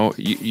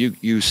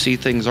 You see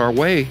things our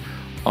way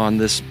on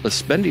this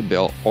spending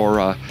bill,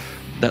 or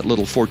that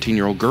little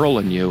 14-year-old girl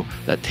in you,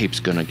 that tape's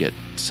going to get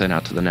sent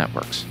out to the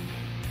networks.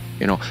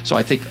 So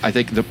I think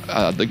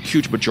the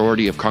huge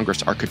majority of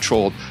Congress are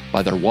controlled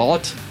by their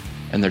wallet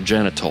and their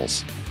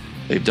genitals.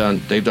 They've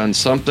done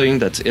something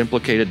that's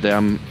implicated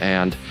them,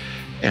 and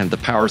the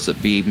powers that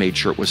be made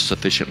sure it was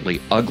sufficiently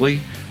ugly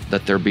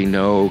that there be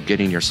no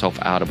getting yourself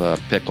out of a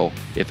pickle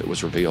if it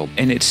was revealed.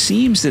 And it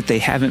seems that they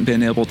haven't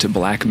been able to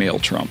blackmail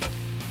Trump.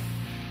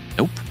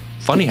 Nope.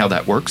 Funny how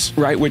that works.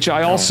 Right, which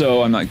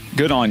I'm like,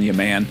 good on you,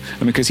 man. I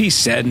mean, because he's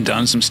said and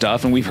done some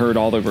stuff, and we've heard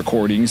all the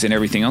recordings and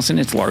everything else, and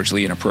it's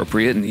largely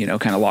inappropriate and,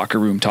 kind of locker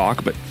room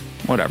talk, but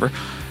whatever.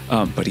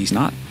 But he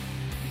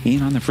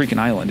ain't on the freaking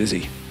island, is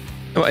he?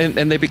 Oh,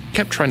 and they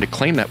kept trying to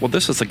claim that, well,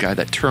 this is the guy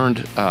that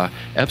turned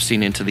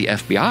Epstein into the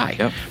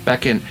FBI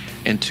back in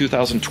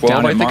 2012,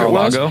 Down I think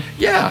Mar-a-Lago. it was.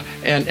 Yeah,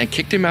 and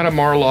kicked him out of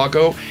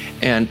Mar-a-Lago,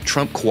 and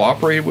Trump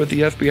cooperated with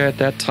the FBI at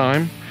that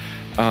time.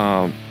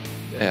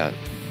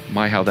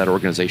 How that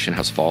organization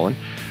has fallen.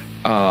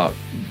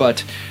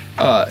 But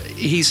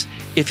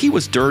if he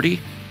was dirty,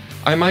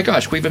 my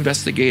gosh, we've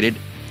investigated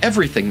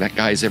everything that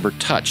guy's ever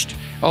touched,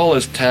 all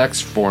his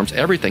tax forms,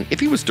 everything. If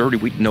he was dirty,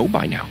 we'd know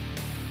by now.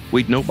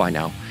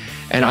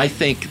 And I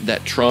think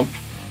that Trump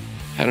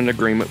had an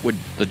agreement with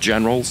the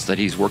generals that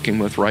he's working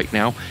with right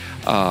now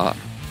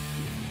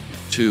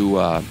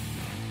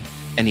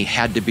and he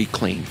had to be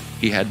clean.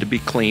 He had to be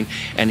clean,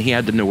 and he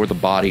had to know where the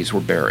bodies were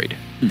buried.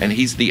 And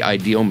he's the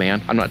ideal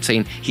man. I'm not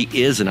saying he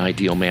is an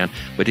ideal man,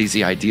 but he's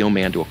the ideal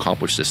man to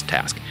accomplish this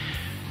task.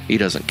 He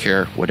doesn't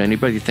care what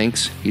anybody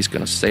thinks. He's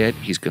going to say it.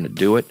 He's going to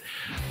do it.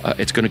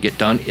 It's going to get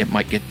done. It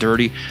might get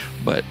dirty,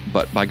 but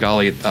by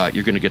golly,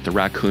 you're going to get the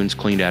raccoons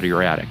cleaned out of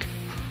your attic.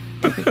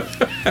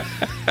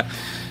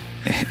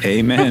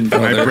 Amen,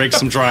 brother. Might break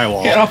some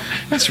drywall.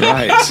 That's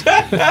right.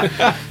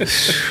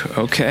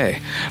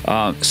 Okay.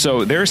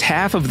 So there's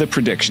half of the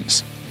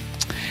predictions.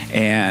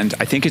 And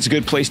I think it's a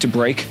good place to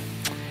break.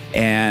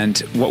 And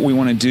what we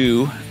want to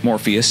do,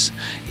 Morpheus,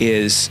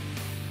 is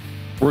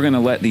we're going to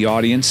let the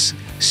audience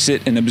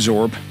sit and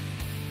absorb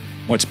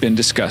what's been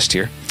discussed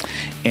here.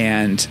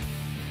 And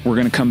we're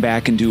going to come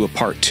back and do a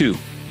part 2.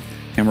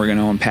 And we're going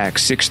to unpack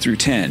 6 through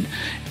 10.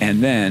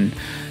 And then,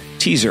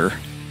 teaser,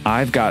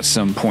 I've got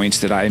some points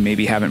that I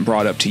maybe haven't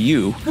brought up to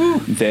you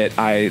that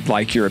I'd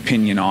like your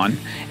opinion on.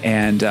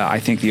 And I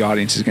think the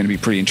audience is going to be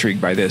pretty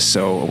intrigued by this.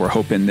 So we're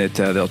hoping that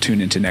they'll tune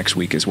into next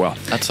week as well.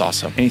 That's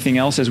awesome. Anything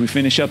else as we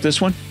finish up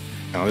this one?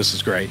 Oh, this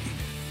is great.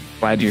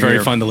 Glad you're here.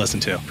 Very fun to listen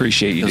to.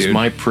 Appreciate you, dude. It's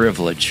my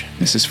privilege.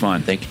 This is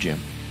fun. Thank you, Jim.